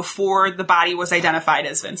happened before the body was identified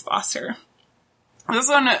as Vince Foster. This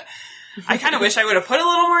one, I kind of wish I would have put a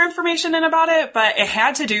little more information in about it, but it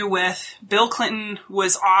had to do with Bill Clinton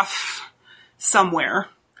was off somewhere.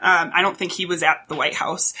 I don't think he was at the White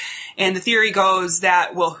House. And the theory goes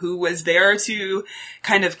that, well, who was there to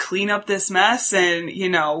kind of clean up this mess and,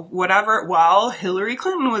 whatever? Well, Hillary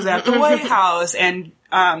Clinton was at the White House and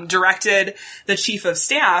directed the chief of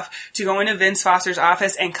staff to go into Vince Foster's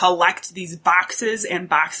office and collect these boxes and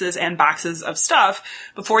boxes and boxes of stuff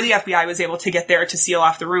before the FBI was able to get there to seal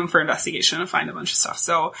off the room for investigation and find a bunch of stuff.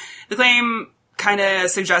 So the claim kind of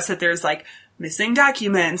suggests that there's missing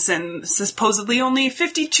documents, and supposedly only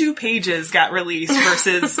 52 pages got released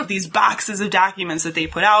versus these boxes of documents that they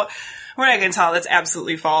put out. What I can tell, that's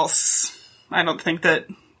absolutely false. I don't think that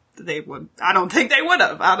they would. I don't think they would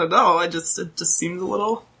have. I don't know. It just seems a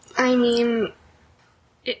little... I mean,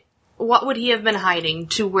 what would he have been hiding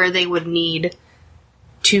to where they would need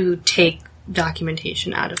to take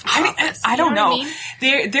documentation out of the office? I don't know. I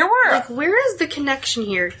mean? There were... where is the connection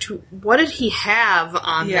here to... What did he have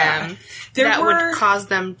on them would cause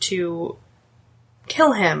them to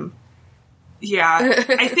kill him? Yeah.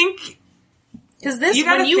 I think... Because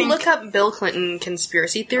when you look up Bill Clinton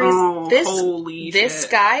conspiracy theories, this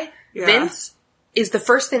guy, Vince, is the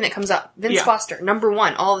first thing that comes up. Vince Foster, number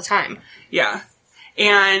one, all the time. Yeah.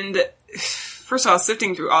 And... First of all,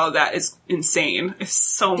 sifting through all of that is insane. It's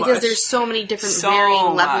so much. Because there's so many different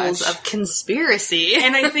varying levels of conspiracy.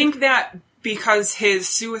 And I think that because his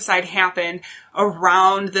suicide happened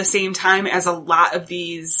around the same time as a lot of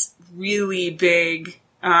these really big,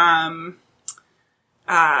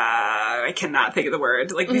 I cannot think of the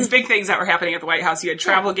word. These big things that were happening at the White House. You had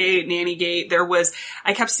Travelgate, Nannygate. There was,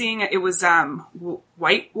 I kept seeing it was,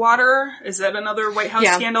 Whitewater. Is that another White House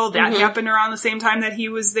scandal? That happened around the same time that he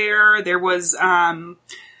was there. There was,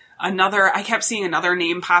 I kept seeing another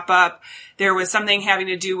name pop up. There was something having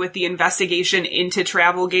to do with the investigation into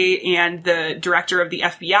Travelgate and the director of the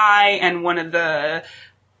FBI and one of the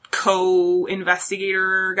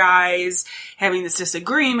co-investigator guys having this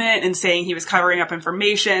disagreement and saying he was covering up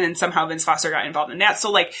information, and somehow Vince Foster got involved in that.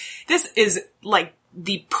 So, like, this is, like,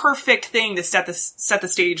 the perfect thing to set the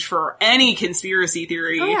stage for any conspiracy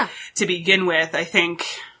theory to begin with. I think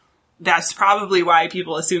that's probably why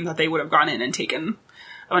people assume that they would have gone in and taken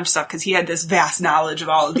a bunch of stuff, because he had this vast knowledge of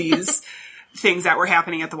all of these things that were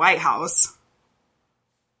happening at the White House.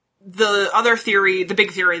 The other theory, the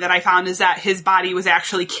big theory that I found, is that his body was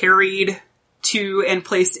actually carried to and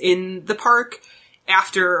placed in the park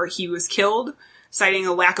after he was killed, citing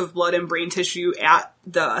a lack of blood and brain tissue at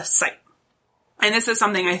the site. And this is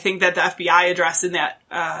something I think that the FBI addressed in that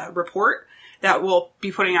report that we'll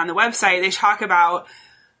be putting on the website. They talk about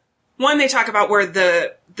where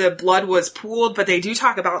the blood was pooled, but they do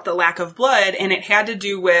talk about the lack of blood, and it had to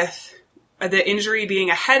do with the injury being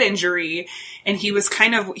a head injury, and he was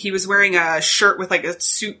wearing a shirt with like a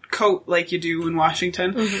suit coat like you do in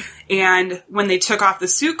Washington. Mm-hmm. And when they took off the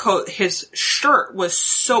suit coat, his shirt was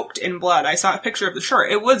soaked in blood. I saw a picture of the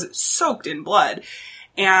shirt. It was soaked in blood.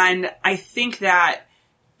 And I think that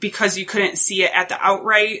because you couldn't see it at the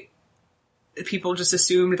outright, people just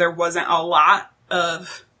assumed there wasn't a lot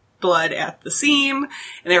of blood at the seam,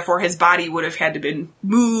 and therefore his body would have had to been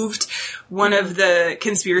moved. One of the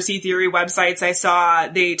conspiracy theory websites I saw,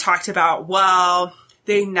 they talked about, well,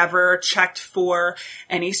 they never checked for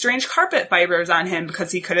any strange carpet fibers on him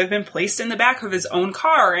because he could have been placed in the back of his own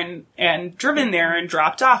car and driven there and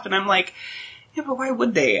dropped off. And I'm like, yeah, but why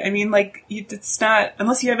would they? I mean, like, it's not,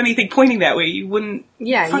 unless you have anything pointing that way, you wouldn't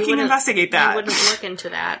investigate that. You wouldn't look into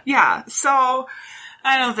that. Yeah, so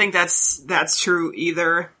I don't think that's true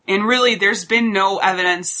either. And really, there's been no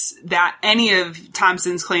evidence that any of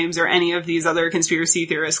Thompson's claims or any of these other conspiracy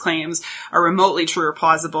theorist claims are remotely true or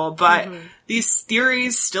plausible. But these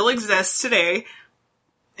theories still exist today.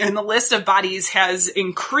 And the list of bodies has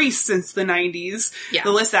increased since the 90s. Yeah.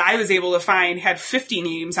 The list that I was able to find had 50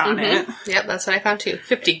 names on it. Yep, that's what I found too.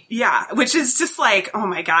 50. Yeah, which is just like, oh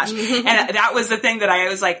my gosh. And that was the thing that I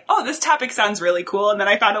was like, oh, this topic sounds really cool. And then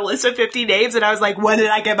I found a list of 50 names and I was like, what did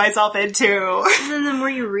I get myself into? And then the more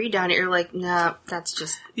you read down it, you're like, nah, that's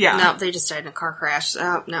just, no, they just died in a car crash.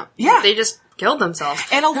 No. Yeah. They just killed themselves.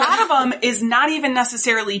 And a lot of them is not even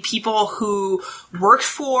necessarily people who worked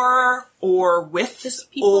for or with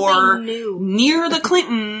or near the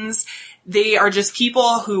Clintons. They are just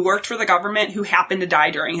people who worked for the government who happened to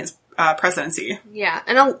die during his presidency. Yeah,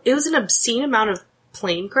 and it was an obscene amount of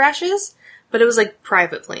plane crashes, but it was like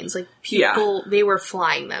private planes. Like people, they were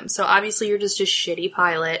flying them. So obviously you're just a shitty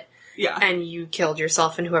pilot. Yeah. And you killed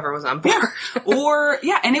yourself and whoever was on board.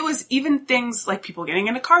 And it was even things like people getting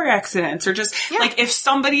into car accidents or just, like, if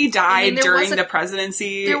somebody died during the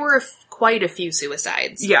presidency. There were quite a few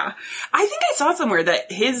suicides. Yeah. I think I saw somewhere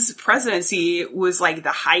that his presidency was, like,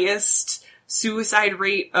 the highest suicide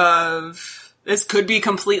rate of, this could be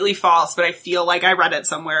completely false, but I feel like I read it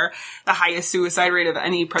somewhere, the highest suicide rate of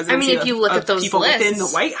any presidency. I mean, if you look at those people lists, within the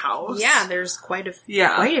White House. Yeah, there's quite a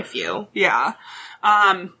few. Yeah.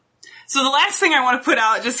 So the last thing I want to put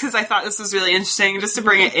out, just because I thought this was really interesting, just to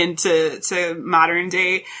bring it into modern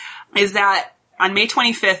day, is that on May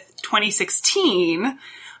 25th, 2016,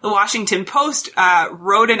 the Washington Post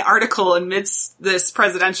wrote an article amidst this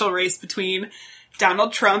presidential race between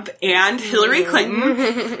Donald Trump and Hillary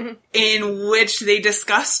Clinton, in which they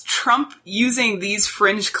discussed Trump using these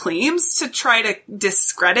fringe claims to try to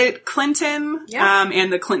discredit Clinton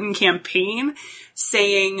and the Clinton campaign,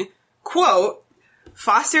 saying, quote,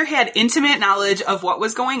 Foster had intimate knowledge of what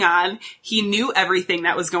was going on. He knew everything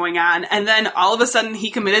that was going on. And then all of a sudden he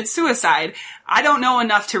committed suicide. I don't know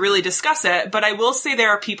enough to really discuss it, but I will say there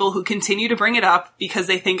are people who continue to bring it up because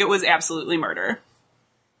they think it was absolutely murder.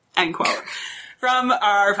 End quote. From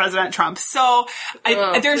our President Trump. So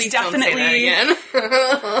there's definitely,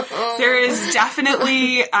 there is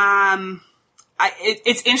definitely,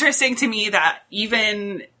 it's interesting to me that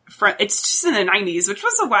even it's just in the 90s, which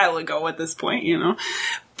was a while ago at this point, you know.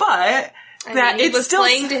 But he was still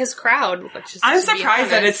playing to his crowd. I'm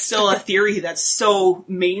surprised that it's still a theory that's so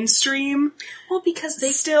mainstream. Well, because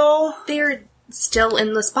they're still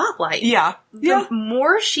in the spotlight. Yeah. The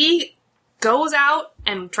more she goes out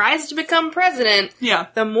and tries to become president,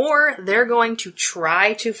 the more they're going to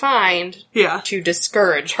try to find to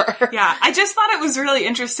discourage her. Yeah. I just thought it was really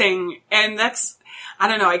interesting, and that's, I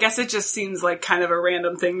don't know, I guess it just seems like kind of a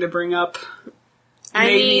random thing to bring up. I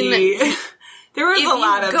mean, there was a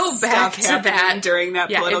lot of stuff happening during that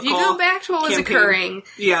political if you go back to what was occurring,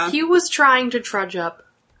 he was trying to trudge up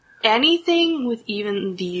anything with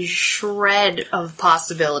even the shred of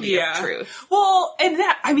possibility of truth. Well, and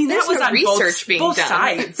that was on research being both done.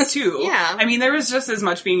 sides too. Yeah. I mean, there was just as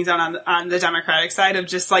much being done on the Democratic side of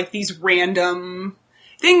just like these random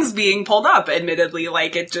things being pulled up. Admittedly,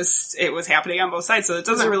 like it was happening on both sides, so it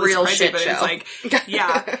doesn't really surprise me. But it's like,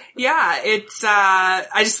 it's.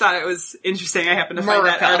 I just thought it was interesting. I happened to find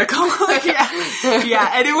that article.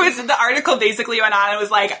 And it was the article basically went on and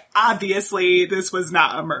was like, obviously this was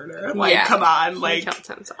not a murder. Like, come on, like, he killed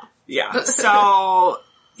himself. Yeah. So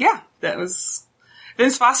that was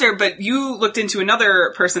Vince Foster. But you looked into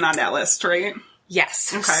another person on that list, right?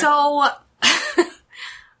 Yes. Okay. So.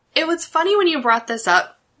 It was funny when you brought this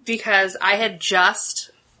up because I had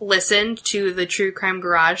just listened to the True Crime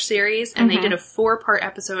Garage series and they did a 4-part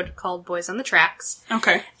episode called Boys on the Tracks.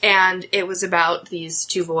 Okay. And it was about these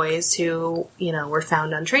 2 boys who, were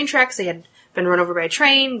found on train tracks. They had been run over by a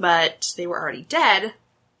train, but they were already dead.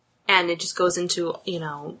 And it just goes into,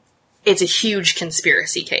 it's a huge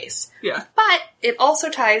conspiracy case. Yeah. But it also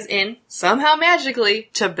ties in, somehow magically,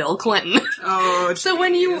 to Bill Clinton. Oh, So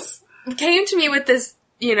when you came to me with this,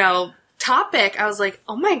 topic, I was like,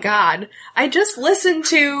 oh my god, I just listened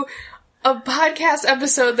to a podcast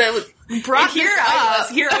episode that brought this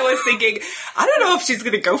up. Here I was thinking, I don't know if she's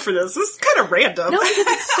going to go for this. This is kind of random. No, because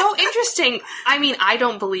it's so interesting. I mean, I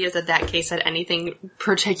don't believe that case had anything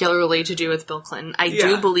particularly to do with Bill Clinton. I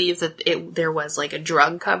do believe that there was like a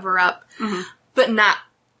drug cover-up, but not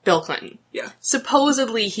Bill Clinton. Yeah.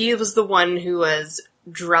 Supposedly, he was the one who was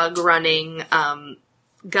drug running,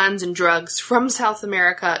 guns and drugs from South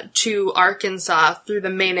America to Arkansas through the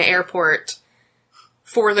Mena airport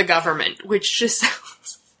for the government, which just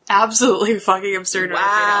sounds absolutely fucking absurd. Wow.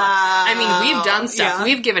 I mean, we've done stuff. Yeah.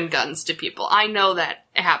 We've given guns to people. I know that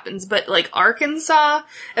happens. But, like, Arkansas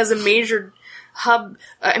as a major hub,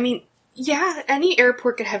 I mean, yeah, any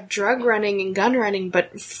airport could have drug running and gun running,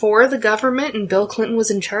 but for the government and Bill Clinton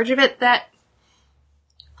was in charge of it, that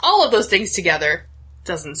all of those things together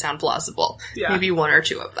doesn't sound plausible. Yeah. Maybe 1 or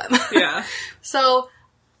 2 of them. Yeah. So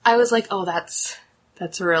I was like, oh, that's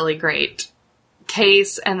a really great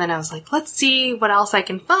case. And then I was like, let's see what else I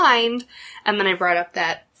can find. And then I brought up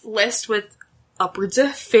that list with upwards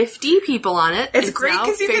of 50 people on it. It's great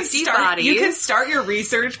because you can start your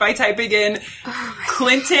research by typing in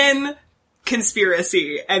Clinton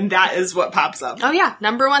conspiracy, and that is what pops up. Oh yeah,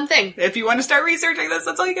 number 1 thing. If you want to start researching this,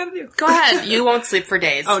 that's all you gotta do. Go ahead. You won't sleep for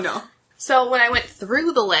days. Oh no. So when I went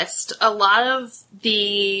through the list, a lot of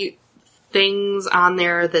the things on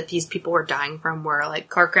there that these people were dying from were like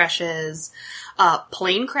car crashes,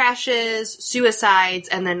 plane crashes, suicides,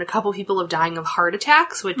 and then a couple people of dying of heart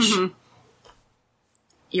attacks, which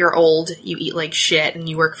you're old, you eat like shit, and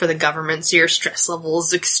you work for the government, so your stress level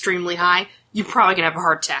is extremely high. You're probably gonna have a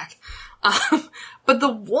heart attack. But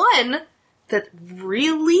the one that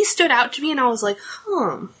really stood out to me, and I was like,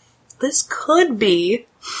 this could be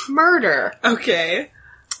murder. Okay.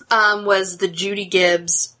 Was the Judy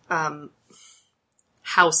Gibbs,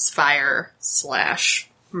 house fire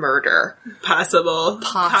 / murder.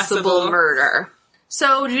 Possible murder.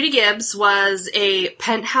 So Judy Gibbs was a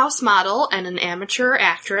penthouse model and an amateur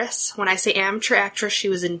actress. When I say amateur actress, she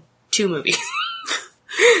was in 2 movies.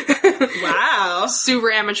 Wow.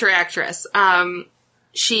 Super amateur actress.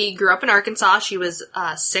 She grew up in Arkansas. She was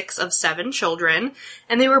 6 of 7 children,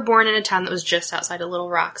 and they were born in a town that was just outside of Little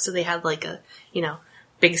Rock, so they had like a,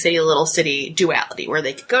 big city, little city duality, where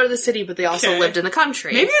they could go to the city, but they also lived in the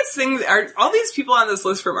country. Maybe it's are all these people on this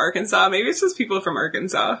list from Arkansas? Maybe it's just people from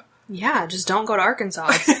Arkansas. Yeah, just don't go to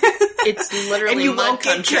Arkansas. It's literally and you mud won't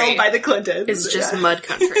country. Get killed by the Clintons. It's just mud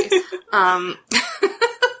country.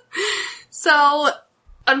 So,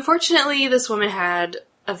 unfortunately, this woman had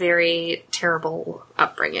a very terrible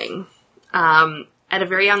upbringing. At a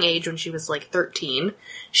very young age, when she was like 13,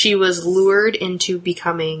 she was lured into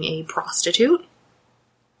becoming a prostitute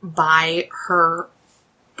by her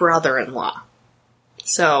brother-in-law.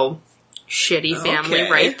 So, shitty family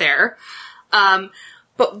right there.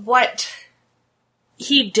 But what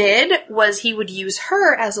he did was he would use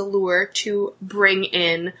her as a lure to bring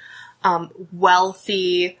in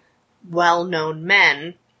wealthy, well-known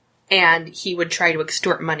men, and he would try to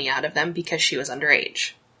extort money out of them because she was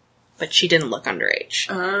underage. But she didn't look underage.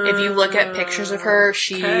 If you look at pictures of her,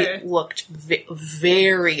 she looked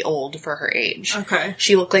very old for her age. Okay.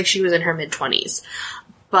 She looked like she was in her mid-20s.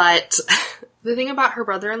 But the thing about her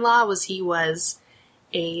brother-in-law was he was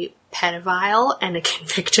a pedophile and a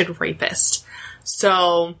convicted rapist.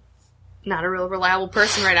 So, not a real reliable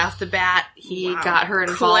person right off the bat. He got her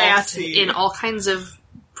involved in all kinds of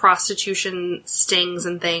prostitution stings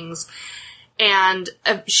and things. And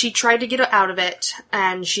she tried to get out of it,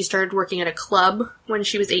 and she started working at a club when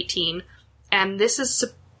she was 18. And this is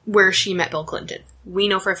where she met Bill Clinton. We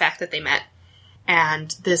know for a fact that they met.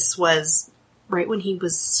 And this was right when he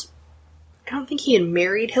was... I don't think he had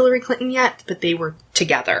married Hillary Clinton yet, but they were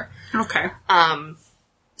together. Okay.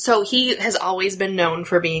 So he has always been known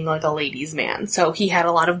for being like a ladies' man. So he had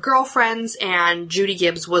a lot of girlfriends, and Judy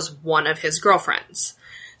Gibbs was one of his girlfriends.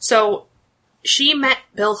 So she met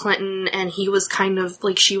Bill Clinton, and he was kind of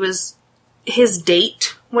like, she was his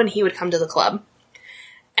date when he would come to the club.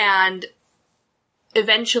 And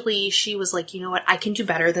eventually she was like, you know what, I can do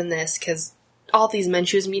better than this, because all these men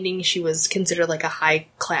she was meeting, she was considered like a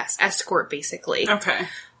high-class escort, basically. Okay.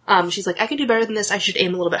 She's like, I can do better than this, I should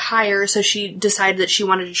aim a little bit higher, so she decided that she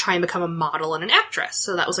wanted to try and become a model and an actress.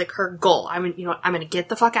 So that was like her goal. I'm gonna get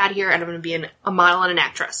the fuck out of here, and I'm gonna be a model and an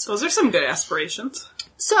actress. Those are some good aspirations.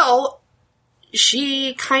 So,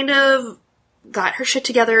 she kind of got her shit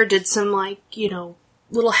together, did some,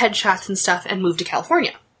 little headshots and stuff, and moved to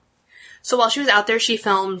California. So while she was out there, she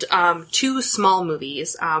filmed 2 small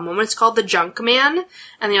movies. One was called The Junk Man,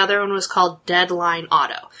 and the other one was called Deadline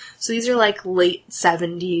Auto. So these are, late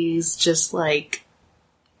 70s, just, Are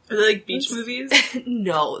they, beach movies?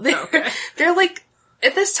 No. They're,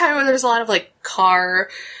 at this time, there's a lot of, car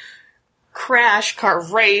crash, car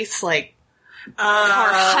race, car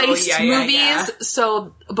heist movies. Yeah.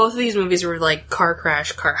 So both of these movies were car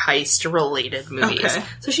crash, car heist related movies. Okay.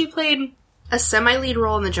 So she played a semi-lead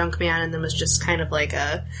role in The Junk Man, and then was just kind of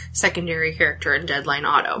a secondary character in Deadline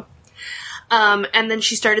Auto. And then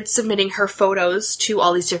she started submitting her photos to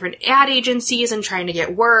all these different ad agencies and trying to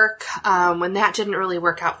get work. When that didn't really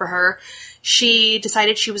work out for her, she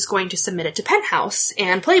decided she was going to submit it to Penthouse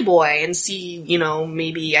and Playboy and see,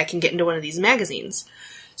 maybe I can get into one of these magazines.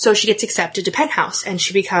 So she gets accepted to Penthouse, and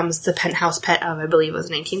she becomes the Penthouse pet of, I believe it was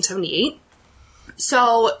 1978.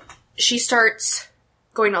 So she starts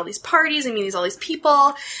going to all these parties and meeting all these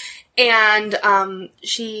people, and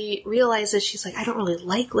she realizes, she's like, I don't really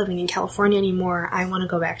like living in California anymore. I want to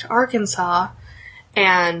go back to Arkansas.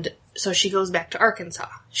 And so she goes back to Arkansas.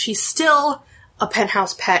 She's still a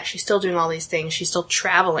Penthouse pet. She's still doing all these things. She's still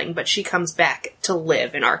traveling, but she comes back to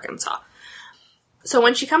live in Arkansas. So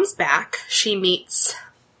when she comes back, she meets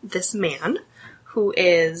this man who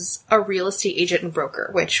is a real estate agent and broker,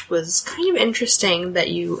 which was kind of interesting that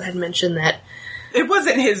you had mentioned that. It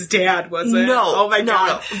wasn't his dad, was it? No. Oh my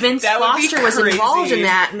God. No. Vince Foster was involved in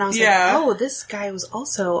that, and I was like, oh, this guy was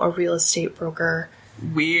also a real estate broker.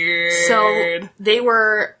 Weird. So they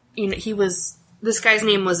were, this guy's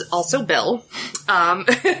name was also Bill.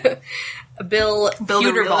 Bill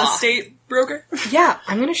the real estate broker? Yeah,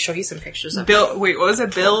 I'm going to show you some pictures of Bill. Him. Wait, what was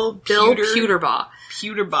it? Bill Pewterbaugh.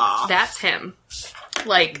 Pewterbaugh. That's him.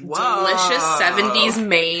 Delicious 70s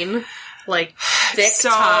mane. Thick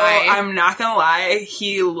tie. I'm not gonna lie,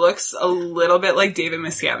 he looks a little bit like David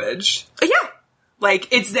Miscavige. Yeah.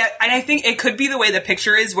 It's that, and I think it could be the way the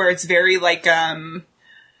picture is, where it's very, I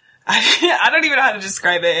don't even know how to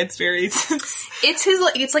describe it. It's very...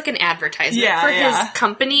 it's like an advertisement for his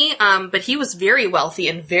company, but he was very wealthy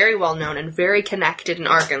and very well known and very connected in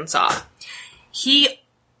Arkansas. He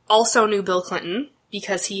also knew Bill Clinton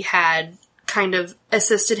because he had kind of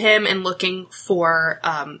assisted him in looking for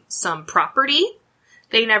some property.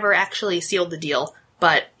 They never actually sealed the deal,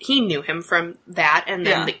 but he knew him from that, and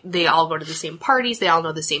then they all go to the same parties, they all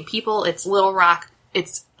know the same people. It's Little Rock.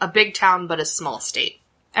 It's a big town, but a small state.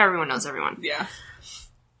 Everyone knows everyone. Yeah.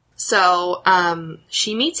 So,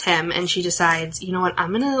 she meets him, and she decides, you know what,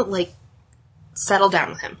 I'm gonna, settle down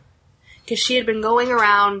with him. Because she had been going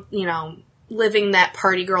around, living that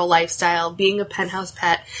party girl lifestyle, being a Penthouse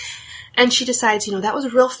pet. And she decides, that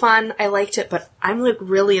was real fun, I liked it, but I'm,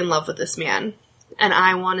 really in love with this man. And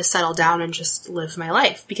I want to settle down and just live my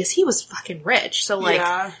life. Because he was fucking rich. So,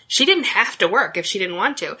 she didn't have to work if she didn't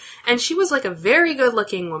want to. And she was, a very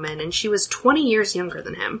good-looking woman, and she was 20 years younger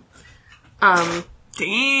than him. Damn!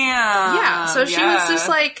 Yeah, so she was just,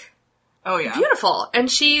 oh, yeah. beautiful.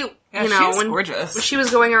 And she, she's gorgeous. When she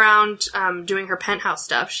was going around doing her Penthouse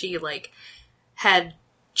stuff, she, had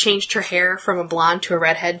changed her hair from a blonde to a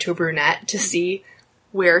redhead to a brunette to see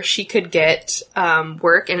where she could get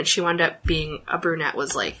work, and she wound up being a brunette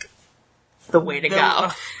was the way to go.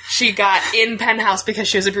 She got in Penthouse because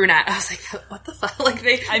she was a brunette. I was like, what the fuck?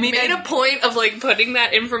 They made a point of putting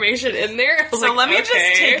that information in there. So let me just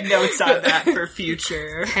take notes on that for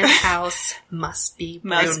future. Penthouse must be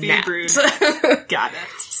brunette. Must be brunette. Got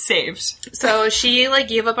it. Saved. So she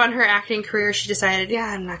gave up on her acting career. She decided,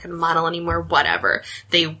 I'm not going to model anymore. Whatever.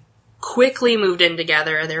 They quickly moved in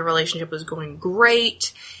together. Their relationship was going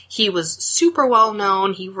great. He was super well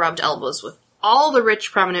known. He rubbed elbows with all the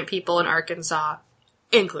rich, prominent people in Arkansas,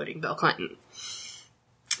 including Bill Clinton.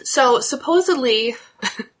 So, supposedly,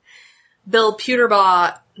 Bill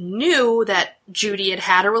Puterbaugh knew that Judy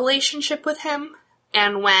had a relationship with him,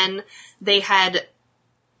 and when they had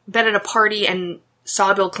been at a party and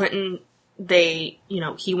saw Bill Clinton,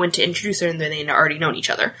 he went to introduce her, and then they'd already known each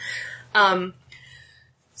other.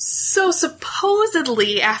 So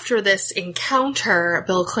supposedly, after this encounter,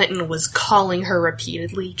 Bill Clinton was calling her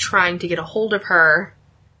repeatedly, trying to get a hold of her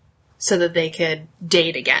so that they could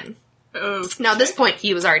date again. Okay. Now, at this point,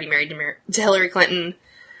 he was already married to Hillary Clinton.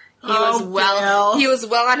 He was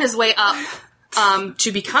well on his way up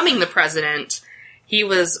to becoming the president. He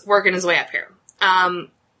was working his way up here.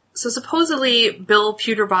 So supposedly, Bill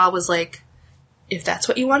Puterbaugh was like, if that's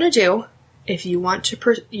what you want to do, if you want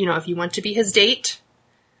to be his date,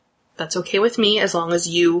 that's okay with me as long as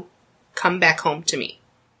you come back home to me.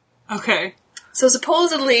 Okay. So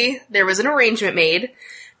supposedly, there was an arrangement made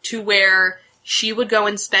to where she would go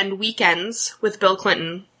and spend weekends with Bill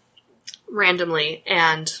Clinton randomly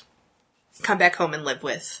and come back home and live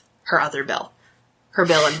with her other Bill. Her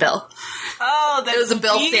Bill and Bill. Oh, that's It was a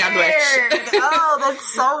Bill weird. sandwich. Oh,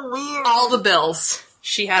 that's so weird. All the Bills.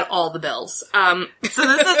 She had all the Bills. So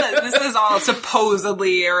this is all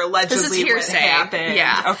supposedly or allegedly This is hearsay. what happened.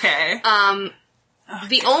 Yeah. Okay.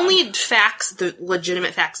 The only facts, the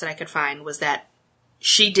legitimate facts that I could find was that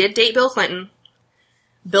she did date Bill Clinton.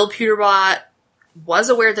 Bill Puterbaugh was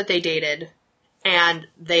aware that they dated, and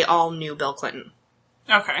they all knew Bill Clinton.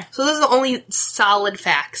 Okay. So those are the only solid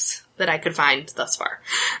facts that I could find thus far.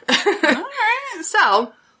 Alright.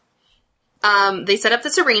 So, they set up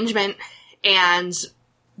this arrangement, and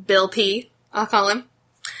Bill P., I'll call him,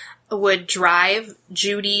 would drive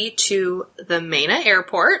Judy to the Mena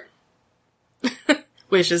airport,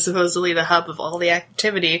 which is supposedly the hub of all the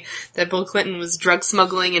activity that Bill Clinton was drug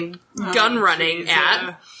smuggling and gun running at.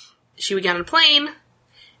 Yeah. She would get on a plane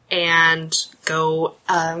and go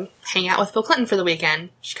hang out with Bill Clinton for the weekend.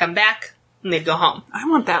 She'd come back, and they'd go home. I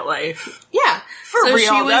want that life. Yeah. For so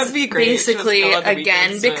real, she was that'd be great. basically, Just go on the again,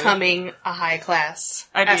 weekends to- becoming a high-class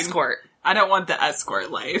I mean, escort. I don't want the escort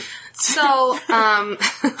life. So,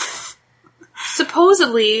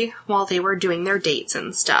 supposedly, while they were doing their dates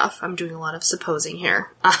and stuff, I'm doing a lot of supposing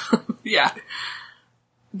here, Yeah.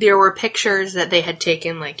 there were pictures that they had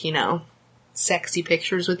taken, like, sexy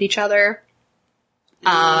pictures with each other,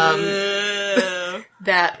 that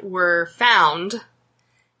were found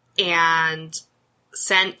and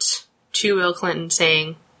sent to Bill Clinton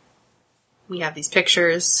saying, we have these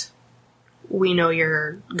pictures, we know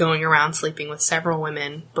you're going around sleeping with several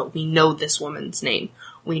women, but we know this woman's name,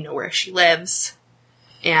 we know where she lives,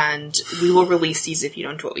 and we will release these if you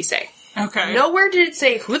don't do what we say. Okay. Nowhere did it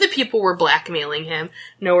say who the people were blackmailing him.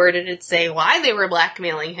 Nowhere did it say why they were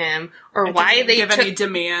blackmailing him, or why they give took any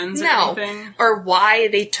demands or anything. or why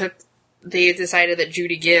they decided that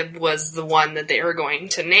Judy Gibb was the one that they were going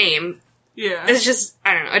to name. Yeah. It's just,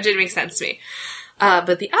 I don't know, it didn't make sense to me.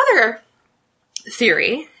 But the other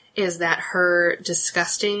theory is that her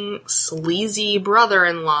disgusting, sleazy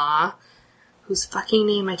brother-in-law, whose fucking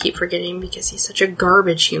name I keep forgetting because he's such a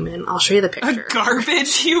garbage human. I'll show you the picture. A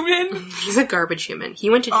garbage human? He's a garbage human. He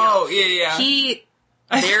went to jail. Oh, yeah. There's He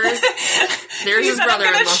his said, I'm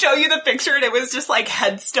brother-in-law. gonna show you the picture, and it was just like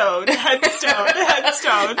headstone.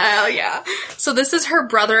 Oh, yeah. So this is her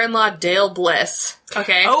brother-in-law, Dale Bliss.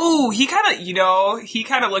 Okay? Oh, he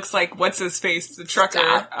kind of looks like, what's his face? The trucker.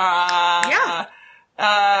 Yeah.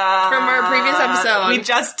 From our previous episode. We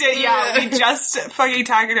just did, we just fucking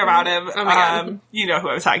talking about him. Oh my God. You know who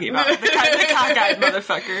I'm talking about. The cockeyed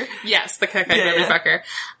motherfucker. Yes, the cockeyed Yeah. motherfucker.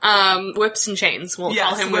 Whips and chains. We'll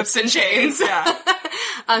call him Whips and Chains. Yeah.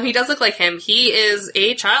 He does look like him. He is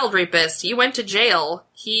a child rapist. He went to jail.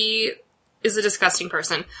 He is a disgusting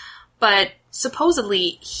person. But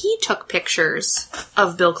supposedly, he took pictures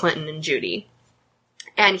of Bill Clinton and Judy.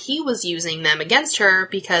 And he was using them against her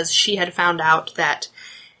because she had found out that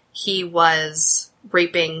he was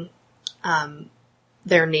raping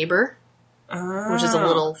their neighbor, which is a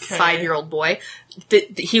little 5-year-old boy.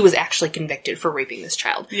 He was actually convicted for raping this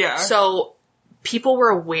child. Yeah. So people were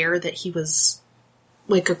aware that he was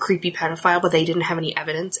like a creepy pedophile, but they didn't have any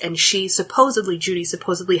evidence. And Judy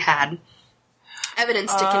supposedly had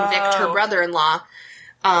evidence to convict her brother-in-law.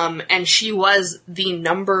 And she was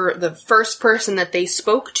the first person that they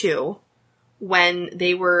spoke to when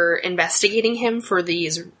they were investigating him for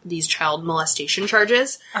these child molestation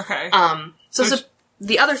charges. Okay. So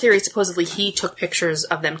the other theory is supposedly he took pictures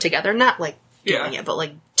of them together, not like doing it, but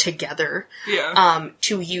like together. Yeah.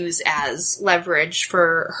 To use as leverage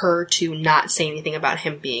for her to not say anything about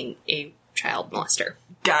him being a child molester.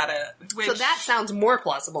 Got it. Which, So that sounds more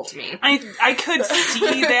plausible to me. I could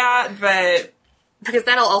see that, but... Because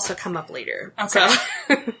that'll also come up later. Okay.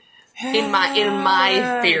 So, in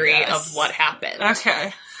my theory of what happened.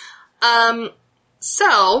 Okay.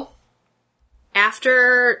 So,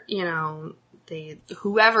 after,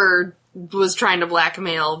 whoever was trying to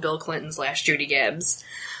blackmail Bill Clinton / Judy Gibbs,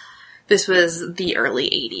 this was the early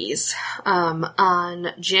 80s.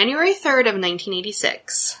 On January 3rd of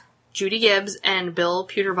 1986, Judy Gibbs and Bill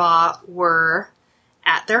Puterbaugh were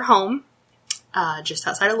at their home, just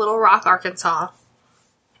outside of Little Rock, Arkansas,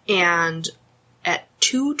 and at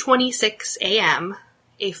 2:26 a.m.,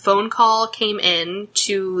 a phone call came in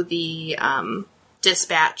to the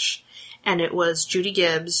dispatch, and it was Judy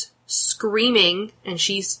Gibbs screaming, and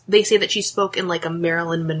they say that she spoke in like a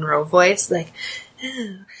Marilyn Monroe voice, like,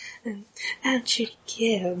 oh, Judy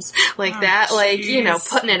Gibbs, like that, geez. like,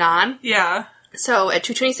 putting it on. Yeah. So at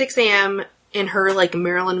 2:26 a.m., in her like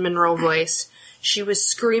Marilyn Monroe voice, she was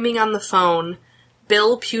screaming on the phone,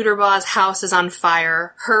 Bill Puterbaugh's house is on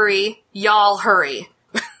fire. Hurry. Y'all hurry.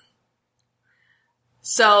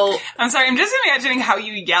 So... I'm sorry, I'm just imagining how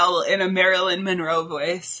you yell in a Marilyn Monroe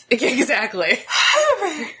voice. Exactly.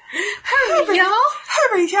 Hurry! Hurry, y'all.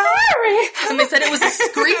 Hurry, y'all! Hurry! And they said it was a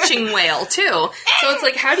screeching wail, too. So it's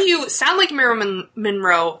like, how do you sound like Marilyn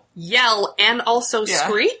Monroe, yell, and also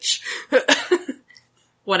screech?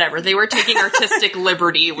 Whatever. They were taking artistic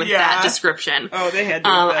liberty with that description. Oh, they had to.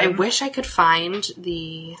 I wish I could find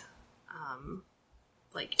the,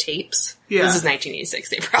 tapes. Yeah. This is 1986.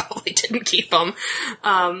 They probably didn't keep them.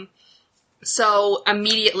 So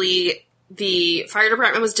immediately the fire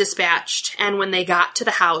department was dispatched, and when they got to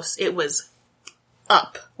the house, it was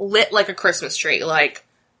up, lit like a Christmas tree, like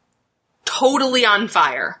totally on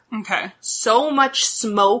fire. Okay. So much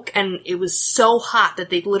smoke, and it was so hot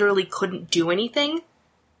that they literally couldn't do anything.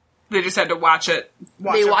 They just had to watch it.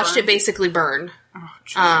 They watched burn. it basically burn. Oh,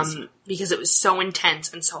 jeez. Because it was so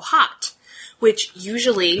intense and so hot. Which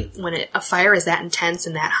usually, when a fire is that intense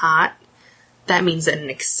and that hot, that means that an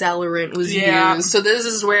accelerant was used. So this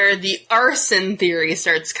is where the arson theory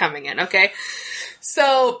starts coming in, okay?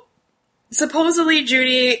 So, supposedly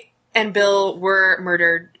Judy and Bill were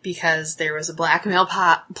murdered because there was a blackmail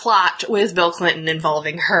plot with Bill Clinton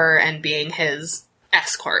involving her and being his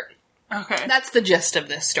escort. Okay. That's the gist of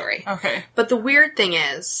this story. Okay. But the weird thing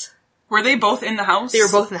is... Were they both in the house? They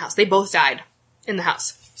were both in the house. They both died in the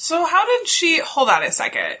house. So how did she... Hold on a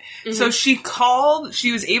second. Mm-hmm. So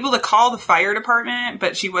she was able to call the fire department,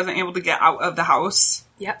 but she wasn't able to get out of the house?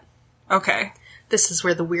 Yep. Okay. This is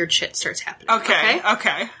where the weird shit starts happening.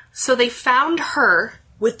 Okay. So they found her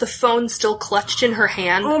with the phone still clutched in her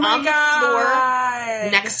hand on the floor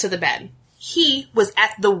next to the bed. He was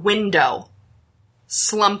at the window,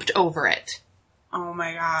 slumped over it. Oh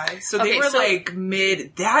my god. So they were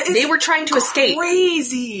mid... That is They were trying to escape.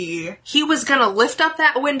 Crazy. He was gonna lift up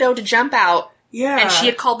that window to jump out. Yeah. And she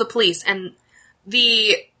had called the police. And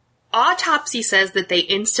the autopsy says that they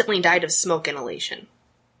instantly died of smoke inhalation.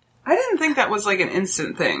 I didn't think that was an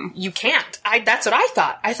instant thing. You can't. That's what I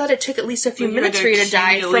thought. I thought it took at least a few minutes for you to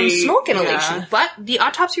die from smoke inhalation. Yeah. But the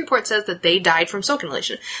autopsy report says that they died from smoke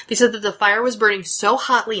inhalation. They said that the fire was burning so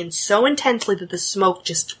hotly and so intensely that the smoke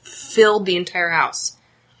just filled the entire house.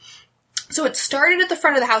 So it started at the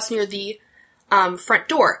front of the house near the front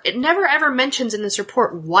door. It never ever mentions in this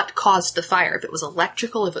report what caused the fire. If it was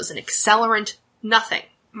electrical, if it was an accelerant, nothing.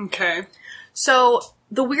 Okay. So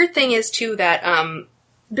the weird thing is, too, that...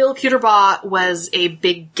 Bill Puterbaugh was a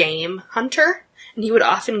big game hunter, and he would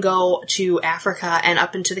often go to Africa and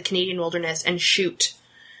up into the Canadian wilderness and shoot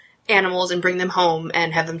animals and bring them home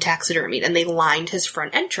and have them taxidermied, and they lined his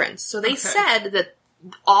front entrance. So they said that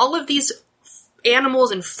all of these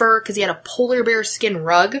animals and fur, because he had a polar bear skin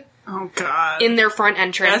rug in their front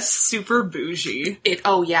entrance. That's super bougie.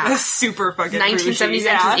 Oh, yeah. That's super fucking 1970s, bougie.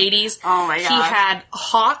 1980s. Oh my god. He had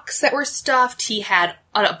hawks that were stuffed. He had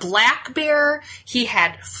a black bear. He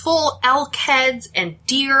had full elk heads and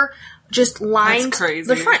deer just lined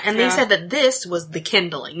the front. And they said that this was the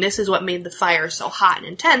kindling. This is what made the fire so hot and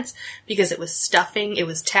intense, because it was stuffing. It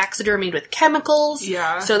was taxidermied with chemicals.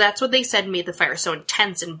 Yeah. So that's what they said made the fire so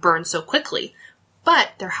intense and burned so quickly.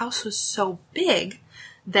 But their house was so big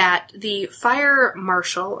that the fire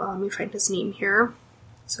marshal, let me find his name here.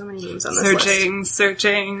 So many names on this list.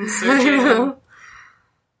 Searching.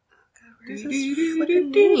 Where's his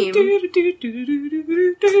fucking name?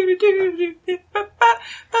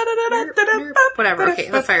 Whatever,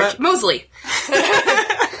 okay, the fire chief. Mosley.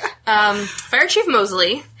 Fire Chief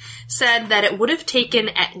Mosley said that it would have taken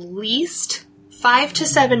at least 5 to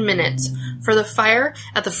 7 minutes for the fire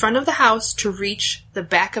at the front of the house to reach the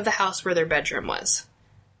back of the house where their bedroom was.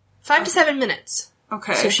 5 to 7 minutes.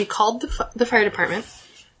 Okay. So she called the fire department,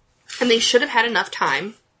 and they should have had enough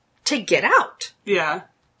time to get out. Yeah.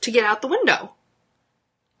 To get out the window.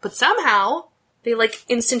 But somehow, they,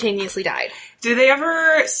 instantaneously died. Did they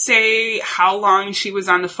ever say how long she was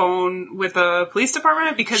on the phone with the police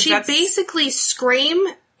department? Because she basically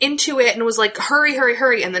screamed into it and was like, hurry, hurry,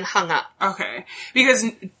 hurry, and then hung up. Okay. Because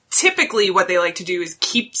typically what they like to do is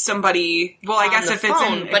keep somebody, well, I guess if it's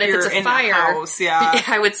a fire, house, yeah.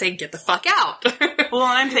 I would say get the fuck out. Well,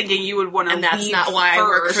 I'm thinking you would want to leave. And that's not why I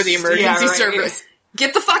work for the emergency service.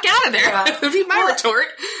 Get the fuck out of there. Yeah. That would be my retort.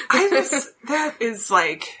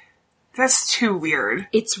 That's too weird.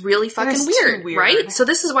 It's really fucking weird, right? So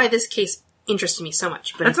this is why this case interested me so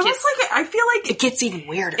much. But it's almost I feel like it gets even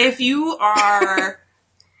weirder. If you are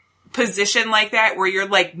positioned like that, where you're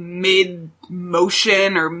mid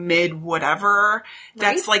motion or mid whatever,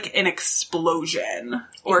 that's like an explosion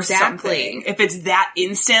or something. If it's that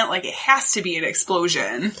instant, it has to be an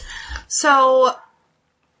explosion. So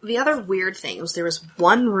the other weird thing was there was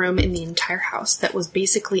one room in the entire house that was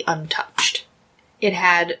basically untouched. It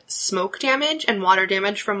had smoke damage and water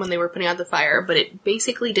damage from when they were putting out the fire, but it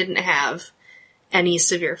basically didn't have any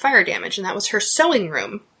severe fire damage, and that was her sewing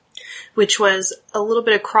room, which was a little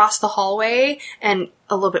bit across the hallway and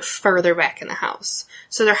a little bit further back in the house.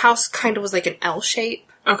 So their house kind of was like an L shape.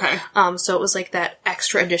 Okay. So it was like that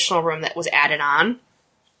extra additional room that was added on.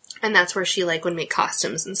 And that's where she would make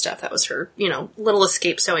costumes and stuff. That was her, little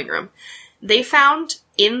escape sewing room. They found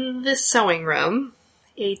in the sewing room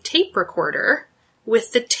a tape recorder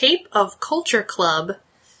with the tape of Culture Club,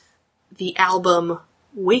 the album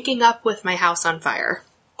Waking Up With My House on Fire.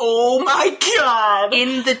 Oh my god!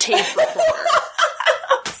 In the tape recorder.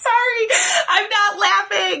 Sorry, I'm not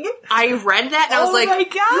laughing. I read that and I was like, my god.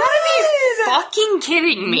 You gotta be fucking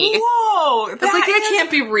kidding me. Whoa. I was like, that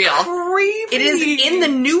can't be real. Creepy. It is in the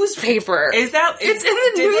newspaper. It's in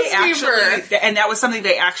the newspaper. And that was something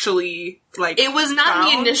they actually, it was not found?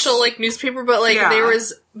 in the initial, newspaper, but, there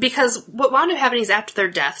was, because what wound up happening is after their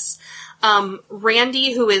deaths,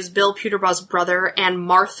 Randy, who is Bill Puterbaugh's brother, and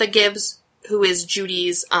Martha Gibbs, who is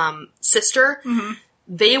Judy's, sister,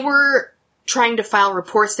 they were trying to file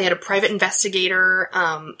reports. They had a private investigator,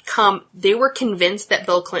 come. They were convinced that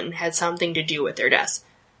Bill Clinton had something to do with their deaths.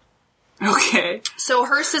 Okay. So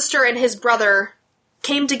her sister and his brother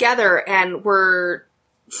came together and were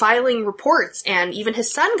filing reports, and even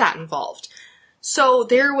his son got involved. So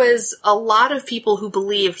there was a lot of people who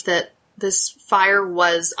believed that this fire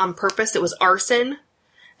was on purpose. It was arson,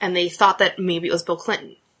 and they thought that maybe it was Bill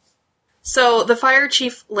Clinton. So the fire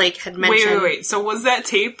chief, had mentioned... Wait. So was that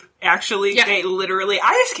tape actually... Yeah. They literally...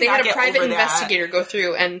 I just cannot get over that. They had a private investigator go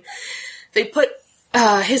through, and they put...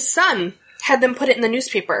 his son had them put it in the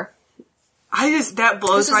newspaper. That blows my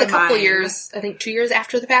mind. This was a couple years, I think 2 years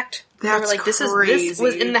after the fact. That's they were crazy. This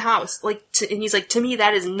was in the house. And he's like, to me,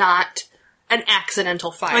 that is not an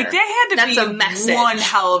accidental fire. That had to that's be a message. One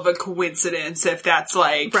hell of a coincidence if that's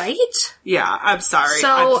Right? Yeah, I'm sorry. So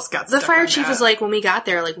I just got the stuck fire on chief that. was like, when we got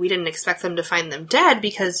there, we didn't expect them to find them dead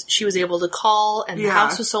because she was able to call, and the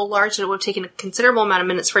house was so large that it would have taken a considerable amount of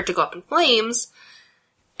minutes for it to go up in flames.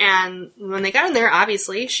 And when they got in there,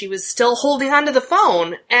 obviously, she was still holding onto the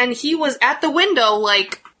phone, and he was at the window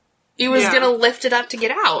he was gonna lift it up to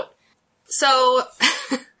get out. So,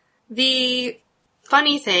 the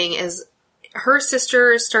funny thing is, her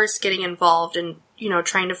sister starts getting involved in,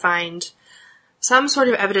 trying to find some sort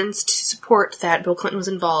of evidence to support that Bill Clinton was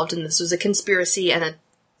involved and this was a conspiracy and that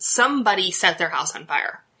somebody set their house on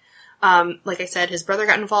fire. Like I said, his brother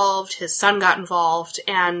got involved, his son got involved,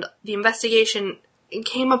 and the investigation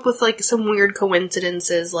came up with, some weird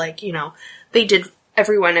coincidences,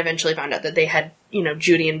 everyone eventually found out that they had,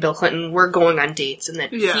 Judy and Bill Clinton were going on dates and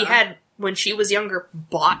that he had, when she was younger,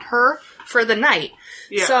 bought her for the night.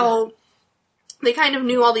 Yeah. So, they kind of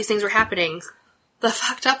knew all these things were happening. The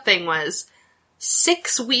fucked up thing was,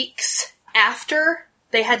 6 weeks after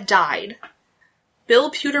they had died, Bill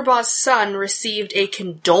Puterbaugh's son received a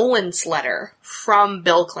condolence letter from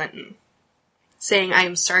Bill Clinton saying, I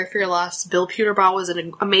am sorry for your loss. Bill Puterbaugh was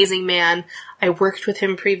an amazing man. I worked with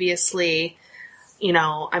him previously.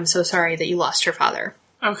 I'm so sorry that you lost your father.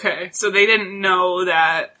 Okay, so they didn't know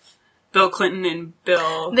that Bill Clinton and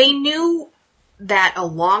Bill... They knew that a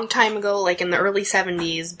long time ago, in the early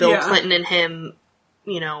 70s, Bill Clinton and him,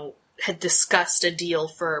 had discussed a deal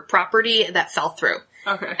for property that fell through.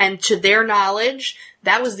 Okay. And to their knowledge,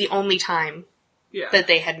 that was the only time that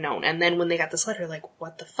they had known. And then when they got this letter,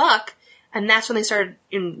 what the fuck? And that's when they started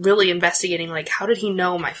really investigating, how did he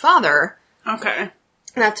know my father? Okay.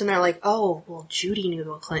 And that's when they're like, oh, well, Judy knew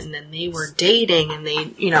Bill Clinton and they were dating and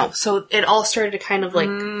they, so it all started to kind of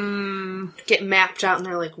like get mapped out and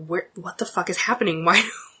they're like, what the fuck is happening?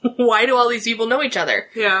 Why do all these people know each other?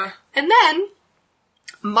 Yeah. And then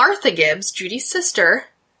Martha Gibbs, Judy's sister,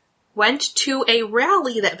 went to a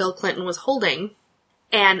rally that Bill Clinton was holding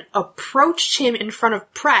and approached him in front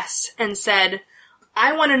of press and said,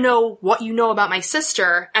 I want to know what you know about my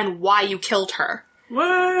sister and why you killed her.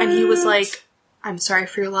 What? And he was like, I'm sorry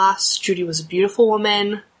for your loss. Judy was a beautiful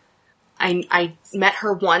woman. I met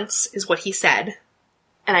her once, is what he said.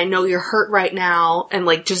 And I know you're hurt right now. And,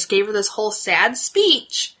 like, just gave her this whole sad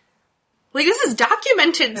speech. Like, this is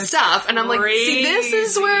documented stuff. And I'm like, see, this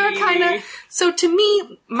is where kind of... So, to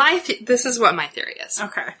me, this is what my theory is.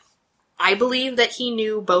 Okay. I believe that he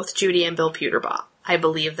knew both Judy and Bill Puterbaugh. I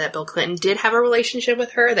believe that Bill Clinton did have a relationship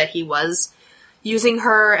with her, that he was using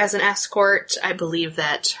her as an escort. I believe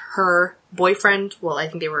that her boyfriend, well, I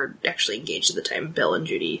think they were actually engaged at the time, Bill and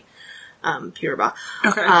Judy Puterbaugh.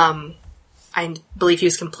 Okay. I believe he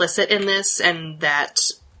was complicit in this and that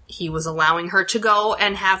he was allowing her to go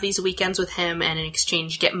and have these weekends with him and in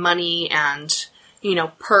exchange get money and,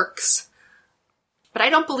 perks. But I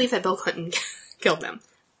don't believe that Bill Clinton killed them.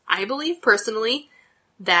 I believe personally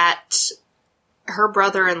that her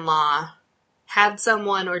brother-in-law had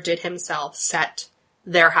someone or did himself set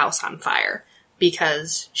their house on fire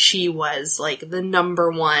because she was, like, the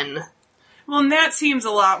number one. Well, and that seems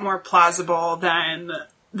a lot more plausible than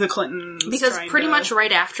the Clintons. Because pretty much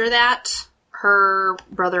right after that, her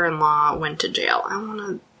brother-in-law went to jail. I want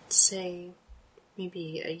to say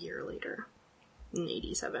maybe a year later, in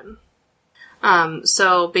 87.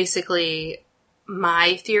 So basically,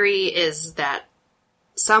 my theory is that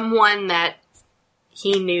someone that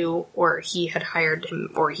he knew, or he had hired him,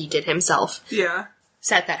 or he did himself,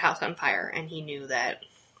 set that house on fire, and he knew that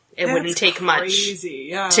it wouldn't take much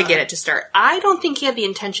to get it to start. I don't think he had the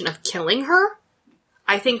intention of killing her.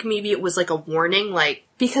 I think maybe it was like a warning, like,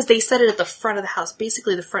 because they set it at the front of the house.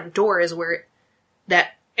 Basically, the front door is where,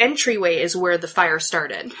 that entryway is where the fire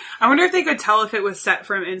started. I wonder if they could tell if it was set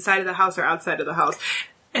from inside of the house or outside of the house.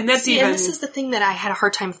 And that's and this is the thing that I had a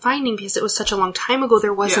hard time finding because it was such a long time ago.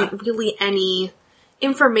 There wasn't really any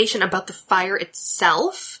information about the fire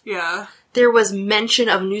itself. Yeah. There was mention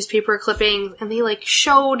of newspaper clippings, and they, like,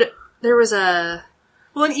 showed, there was a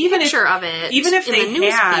picture of it. Even if they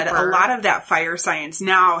had, a lot of that fire science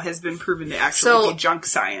now has been proven to actually be junk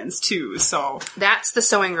science, too, so. That's the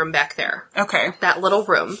sewing room back there. Okay. That little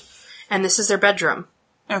room. And this is their bedroom.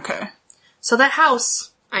 Okay. So that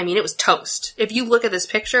house, I mean, it was toast. If you look at this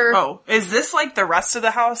picture. Oh, is this like the rest of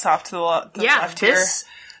the house off to the left here? This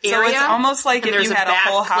so area, it's almost like if you had a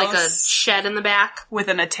whole house, like a shed in the back with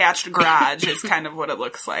an attached garage is kind of what it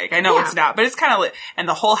looks like. I know it's not, but it's kind of and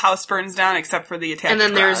the whole house burns down except for the attached. And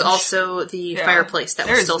then garage. There's also the fireplace that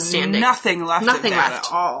was still standing. Nothing left. At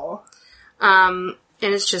all. And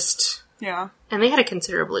it's just and they had a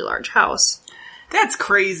considerably large house. That's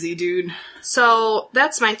crazy, dude. So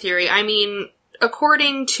that's my theory. I mean,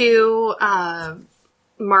 according to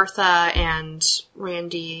Martha and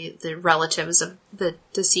Randy, the relatives of the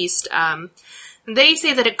deceased, they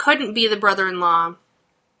say that it couldn't be the brother-in-law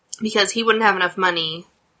because he wouldn't have enough money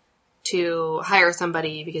to hire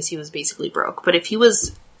somebody because he was basically broke. But if he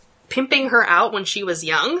was pimping her out when she was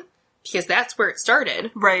young, because that's where it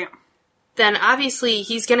started, right? Then obviously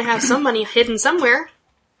he's going to have some money hidden somewhere.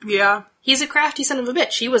 Yeah. He's a crafty son of a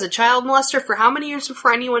bitch. He was a child molester for how many years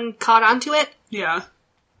before anyone caught on to it? Yeah.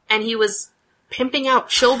 And he was pimping out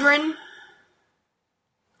children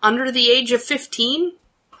under the age of 15?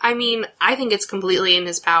 I mean, I think it's completely in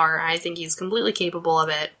his power. I think he's completely capable of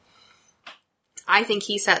it. I think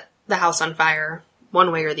he set the house on fire,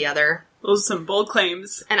 one way or the other. Those are some bold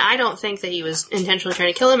claims. And I don't think that he was intentionally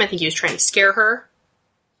trying to kill him. I think he was trying to scare her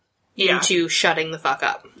into shutting the fuck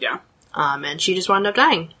up. Yeah. And she just wound up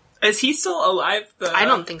dying. Is he still alive? I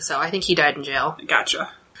don't think so. I think he died in jail. Gotcha.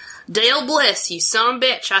 Dale Bliss, you son of a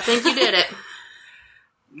bitch. I think you did it.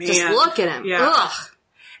 Man. Just look at him. Yeah. Ugh.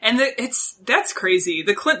 And that's crazy.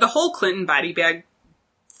 The whole Clinton body bag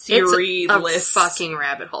theory it's a list. Fucking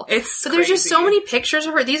rabbit hole. It's But there's just so many pictures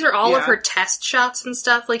of her. These are all of her test shots and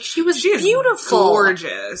stuff. Like, she was beautiful.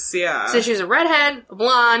 Gorgeous, yeah. So she was a redhead, a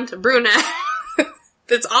blonde, a brunette.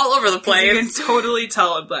 It's all over the place. You can totally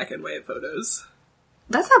tell in black and white photos.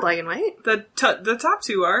 That's not black and white. The top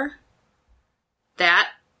two are. That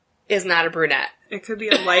is not a brunette. It could be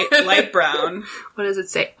a light brown. What does it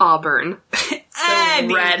say? Auburn.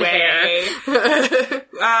 Anyway. Red hair.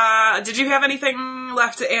 Did you have anything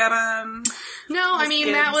left to add on? No, I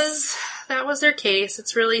mean, that was their case.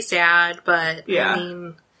 It's really sad, but I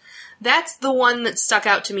mean, That's the one that stuck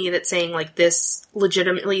out to me that's saying, like, this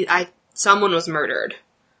legitimately, someone was murdered.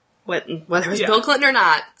 Whether it was Bill Clinton or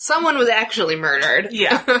not, someone was actually murdered.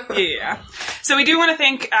 Yeah. So we do want to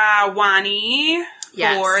thank Wani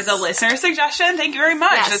for the listener suggestion. Thank you very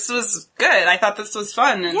much. Yes. This was good. I thought this was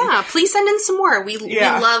fun. And please send in some more. We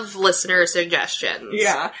love listener suggestions.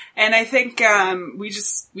 Yeah. And I think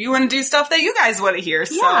we want to do stuff that you guys want to hear.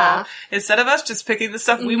 So instead of us just picking the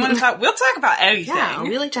stuff we want to talk, we'll talk about anything. Yeah,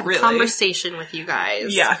 we like to have a conversation with you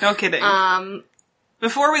guys. Yeah, no kidding.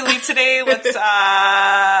 Before we leave today, let's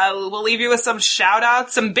we'll leave you with some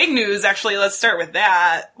shout-outs, some big news, actually. Let's start with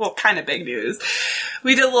that. Well, kind of big news.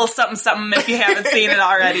 We did a little something if you haven't seen it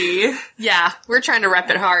already. Yeah, we're trying to rep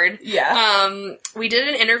it hard. Yeah. We did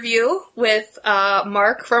an interview with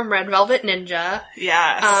Mark from Red Velvet Ninja.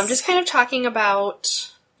 Yes. Just kind of talking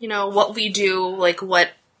about, what we do, like what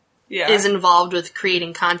is involved with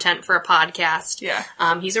creating content for a podcast. Yeah.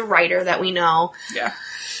 He's a writer that we know. Yeah.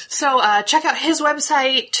 So, check out his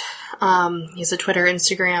website. He has a Twitter,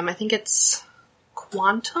 Instagram. I think it's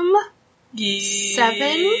Quantum 7.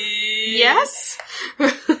 Yes?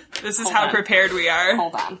 This is how prepared we are.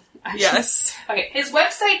 Hold on. Yes. Okay, his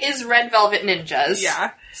website is Red Velvet Ninjas.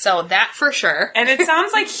 Yeah. So that for sure. And it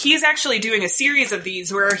sounds like he's actually doing a series of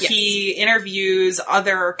these where he interviews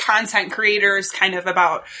other content creators kind of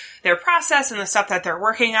about their process and the stuff that they're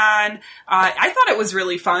working on. I thought it was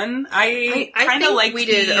really fun. I kind of like we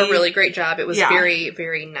did a really great job. It was very,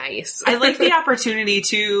 very nice. I like the opportunity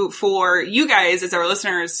for you guys as our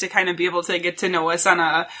listeners to kind of be able to get to know us on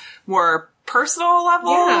a more personal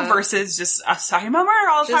level versus just us talking about murder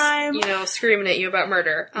all the time. Screaming at you about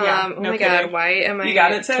murder. Yeah, oh my God, why am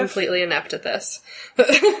I completely inept at this?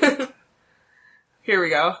 Here we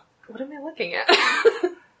go. What am I looking at?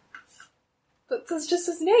 That's just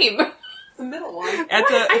his name. The middle one. I know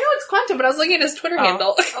it's Quantum, but I was looking at his Twitter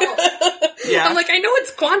handle. Yeah. I'm like, I know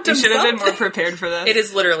it's Quantum. You should have been more prepared for this. It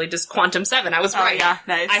is literally just Quantum 7. I was right. Yeah,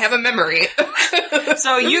 nice. I have a memory.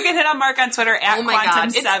 So you can hit on Mark on Twitter at Quantum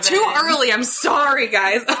 7. It's too early. I'm sorry,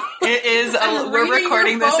 guys. It is. We're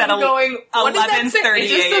recording this at 11:30 a.m.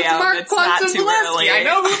 It's not too early. I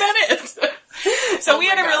know who that is. So we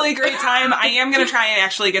had a really great time. I am going to try and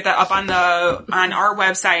actually get that up on our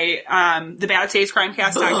website,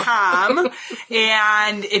 thebadtastecrimecast.com.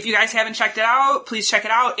 And if you guys haven't checked it out, please check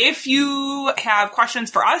it out. If you have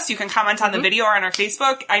questions for us, you can comment on the video or on our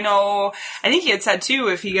Facebook. I think he had said too,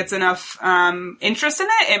 if he gets enough interest in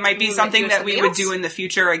it, it might be something that we would do in the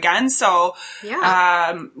future again. So,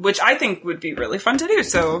 which I think would be really fun to do.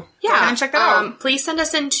 So go ahead and check that out. Please send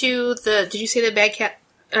us into did you say the Bad Cat?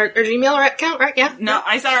 Our Gmail account, right? Yeah? No,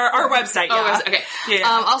 I said our website, yeah. Oh, okay.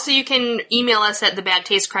 Yeah. Also, you can email us at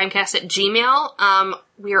thebadtastecrimecast@gmail.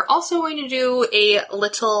 We are also going to do a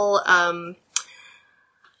little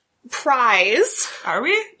prize. Are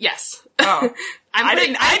we? Yes. Oh. I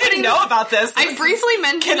didn't know about this. I briefly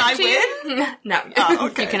mentioned Can I win? No. Oh,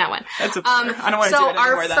 okay. You cannot win. That's okay. I don't want to do it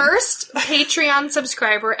anymore then. So our first Patreon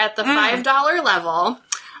subscriber at the $5 level...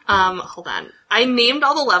 hold on. I named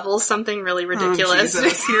all the levels something really ridiculous. Oh,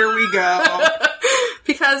 Jesus. Here we go.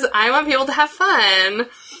 Because I want people to have fun.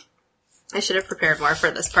 I should have prepared more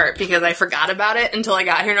for this part because I forgot about it until I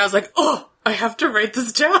got here and I was like, oh, I have to write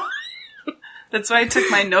this down. That's why I took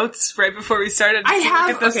my notes right before we started to look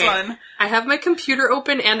at this one. I have my computer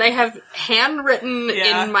open and I have handwritten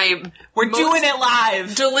in my We're doing it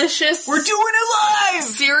live. Delicious. We're doing it live.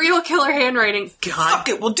 Serial killer handwriting. God. Fuck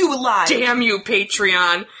it, we'll do it live. Damn you,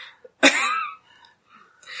 Patreon.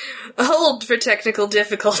 Hold for technical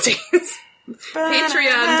difficulties.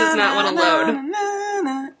 Patreon does not want to load.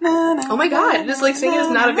 Oh my God, this like thing is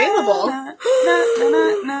not available.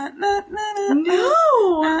 No.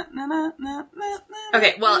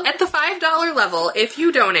 Okay, well, at the $5 level, if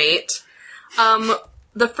you donate,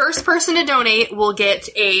 the first person to donate will get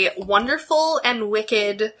a wonderful and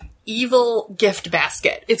wicked evil gift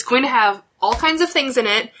basket. It's going to have all kinds of things in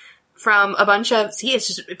it. From a bunch of... See, it's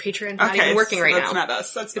just... Patreon's not even working right now. That's not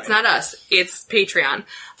us. That's fine. It's not us. It's Patreon.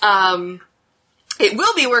 It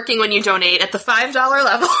will be working when you donate at the $5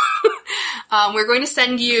 level. We're going to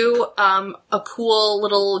send you a cool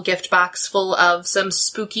little gift box full of some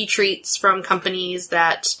spooky treats from companies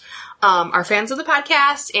that are fans of the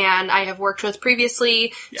podcast and I have worked with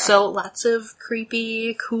previously. Yeah. So lots of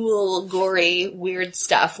creepy, cool, gory, weird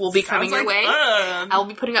stuff will be coming your way. Fun. I'll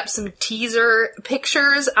be putting up some teaser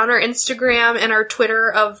pictures on our Instagram and our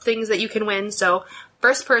Twitter of things that you can win. So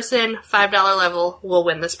first person, $5 level, will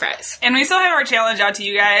win this prize. And we still have our challenge out to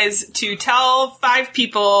you guys to tell 5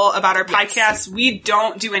 people about our podcast. We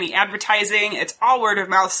don't do any advertising. It's all word of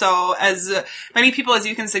mouth. So as many people as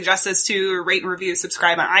you can suggest us to, rate and review,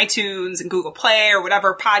 subscribe on iTunes and Google Play or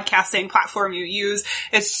whatever podcasting platform you use.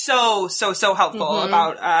 It's so helpful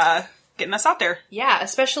about getting us out there. Yeah,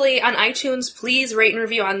 especially on iTunes. Please rate and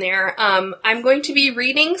review on there. I'm going to be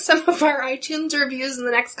reading some of our iTunes reviews in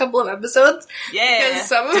the next couple of episodes. Yeah.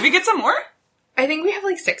 Did we get some more? I think we have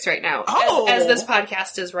like 6 right now. Oh. As this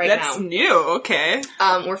podcast is right now. That's new. Okay.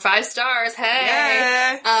 We're 5 stars. Hey.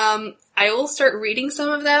 Yeah. I will start reading some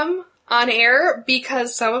of them on air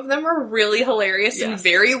because some of them are really hilarious and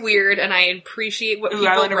very weird, and I appreciate what people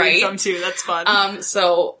I want to write. read some too. That's fun.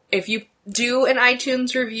 So if you do an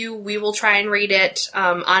iTunes review, we will try and read it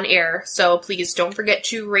on air. So please don't forget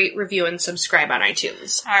to rate, review, and subscribe on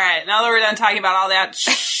iTunes. All right, now that we're done talking about all that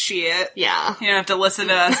shit, Yeah. you don't have to listen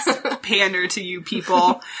to us pander to you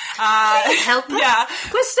people. Please help us. Yeah.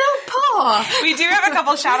 We're so poor. We do have a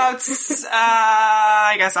couple shout-outs.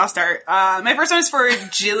 I guess I'll start. My first one is for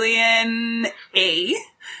Jillian A.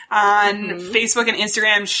 on Facebook and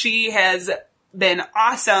Instagram. She has been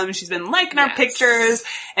awesome. She's been liking our pictures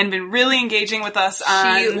and been really engaging with us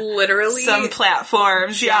on literally some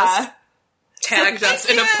platforms. Yeah. Tagged us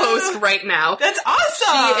in a post right now. That's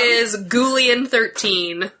awesome. She is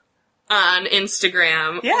Ghoulian13 on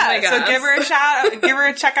Instagram. Yeah, oh my so gosh. give her a shout, give her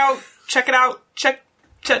a check it out. Check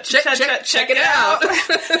it out.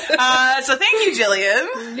 So thank you,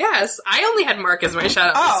 Jillian. Yes, I only had Mark as my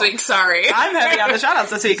shout out this week. Sorry. I'm heavy on the shout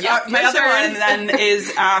outs this week. Yep, my your other turn. one then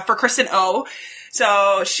is for Kristen O.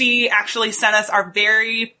 So she actually sent us our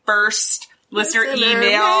very first listener email,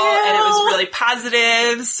 and it was really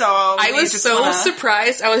positive. So I was so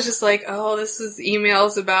surprised. I was just like, oh, this is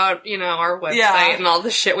emails about, our website and all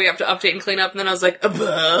the shit we have to update and clean up. And then I was like, what is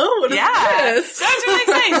this? So that's really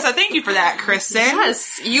exciting. So thank you for that, Kristen.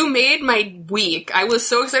 Yes, you made my week. I was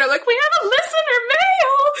so excited. I was like, we have a listener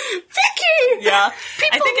mail! Vicky! Yeah. People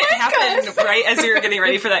I think it happened us. right as you were getting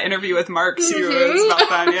ready for that interview with Mark, too. It was about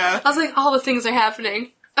fun, yeah. I was like, all the things are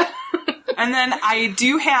happening. And then I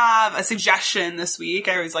do have a suggestion this week.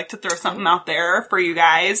 I always like to throw something out there for you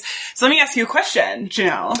guys. So let me ask you a question,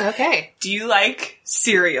 Janelle. Okay. Do you like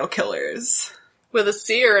serial killers? With a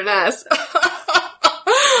C or an S?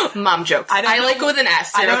 Mom jokes. I like with an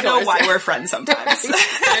S. I don't know why we're friends sometimes.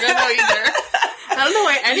 I don't know either. I don't know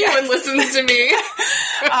why anyone listens to me.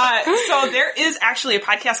 So there is actually a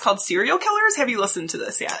podcast called Serial Killers. Have you listened to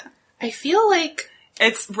this yet? I feel like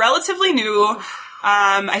it's relatively new.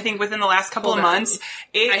 I think within the last couple of months.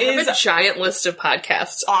 I have a giant list of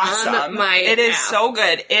podcasts. Awesome. On my It is app. so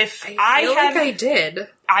good. If I feel had, like I did.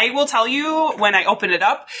 I will tell you when I open it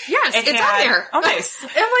up. Yes, it's on there. Okay. I'm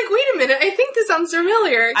like, wait a minute, I think this sounds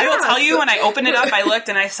familiar. I will tell you when I opened it up, I looked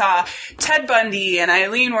and I saw Ted Bundy and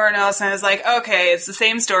Eileen Wuornos, and I was like, okay, it's the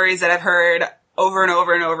same stories that I've heard over and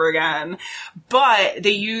over and over again. But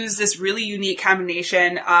they use this really unique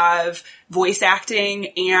combination of voice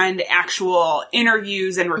acting and actual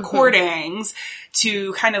interviews and recordings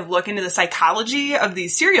to kind of look into the psychology of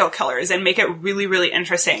these serial killers and make it really, really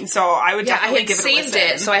interesting. So I would definitely give it a listen. I had saved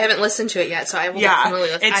it, so I haven't listened to it yet, so I will definitely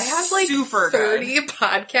listen. It's I have like super 30 good.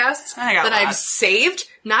 podcasts that that I've saved,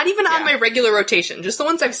 not even on Yeah. my regular rotation, just the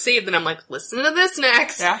ones I've saved, and I'm like, listen to this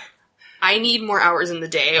next. Yeah. I need more hours in the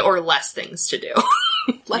day or less things to do.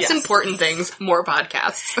 Less Yes. important things, more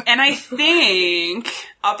podcasts. And I think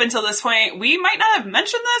up until this point, we might not have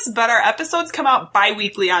mentioned this, but our episodes come out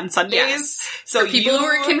bi-weekly on Sundays. Yes. So For people who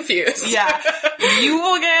are confused. Yeah. You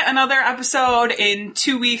will get another episode in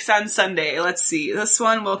 2 weeks on Sunday. Let's see. This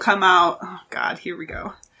one will come out. Oh God, here we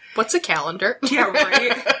go. What's a calendar? Yeah,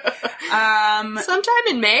 right. Sometime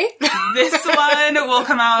in May. This one will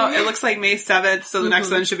come out, it looks like May 7th, so the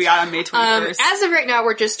next one should be out on May 21st. As of right now,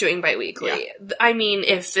 we're just doing bi-weekly. Yeah. I mean,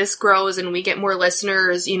 if this grows and we get more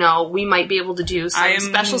listeners, we might be able to do some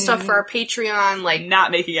special stuff for our Patreon. Like,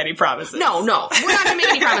 not making any promises. No, we're not going to make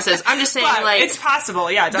any promises. I'm just saying, but it's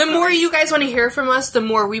possible, yeah, definitely. The more you guys want to hear from us, the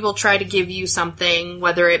more we will try to give you something,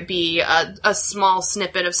 whether it be a small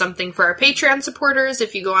snippet of something for our Patreon supporters.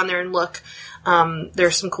 If you go on there and look,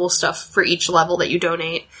 there's some cool stuff for each level that you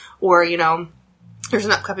donate. Or, there's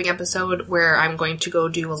an upcoming episode where I'm going to go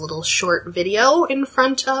do a little short video in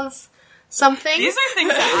front of something. These are things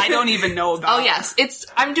that I don't even know about. Oh yes,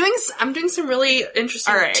 I'm doing some really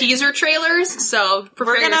interesting teaser trailers. So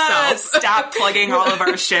prepare We're gonna yourself. stop plugging all of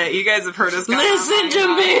our shit. You guys have heard us. Listen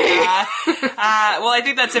to me. Well, I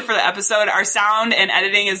think that's it for the episode. Our sound and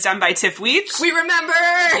editing is done by Tiff Weech. We remember.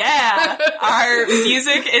 Yeah, our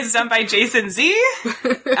music is done by Jason Z.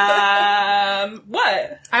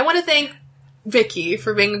 What? I want to thank Vicky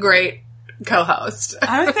for being a great co-host.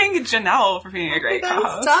 I would thank Janelle for being a great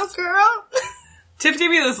co-host. Stop, girl. Tiff gave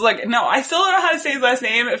me this look. No, I still don't know how to say his last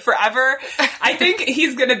name. Forever. I think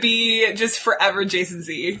he's gonna be just forever Jason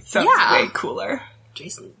Z. Sounds way cooler.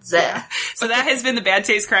 Jason Z. Yeah. So that has been the Bad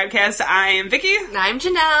Taste Crimecast. I am Vicky. And I'm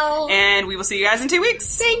Janelle. And we will see you guys in 2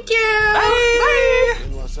 weeks. Thank you. Bye.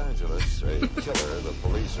 In Los Angeles, a killer the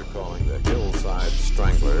police are calling the Hillside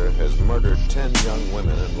Strangler has murdered 10 young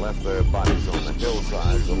women and left their bodies on the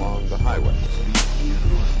hillsides along the highway.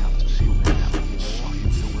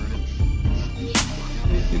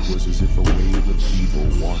 It was as if a wave of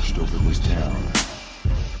evil washed over this town.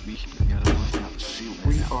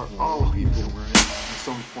 We are all people in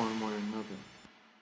some form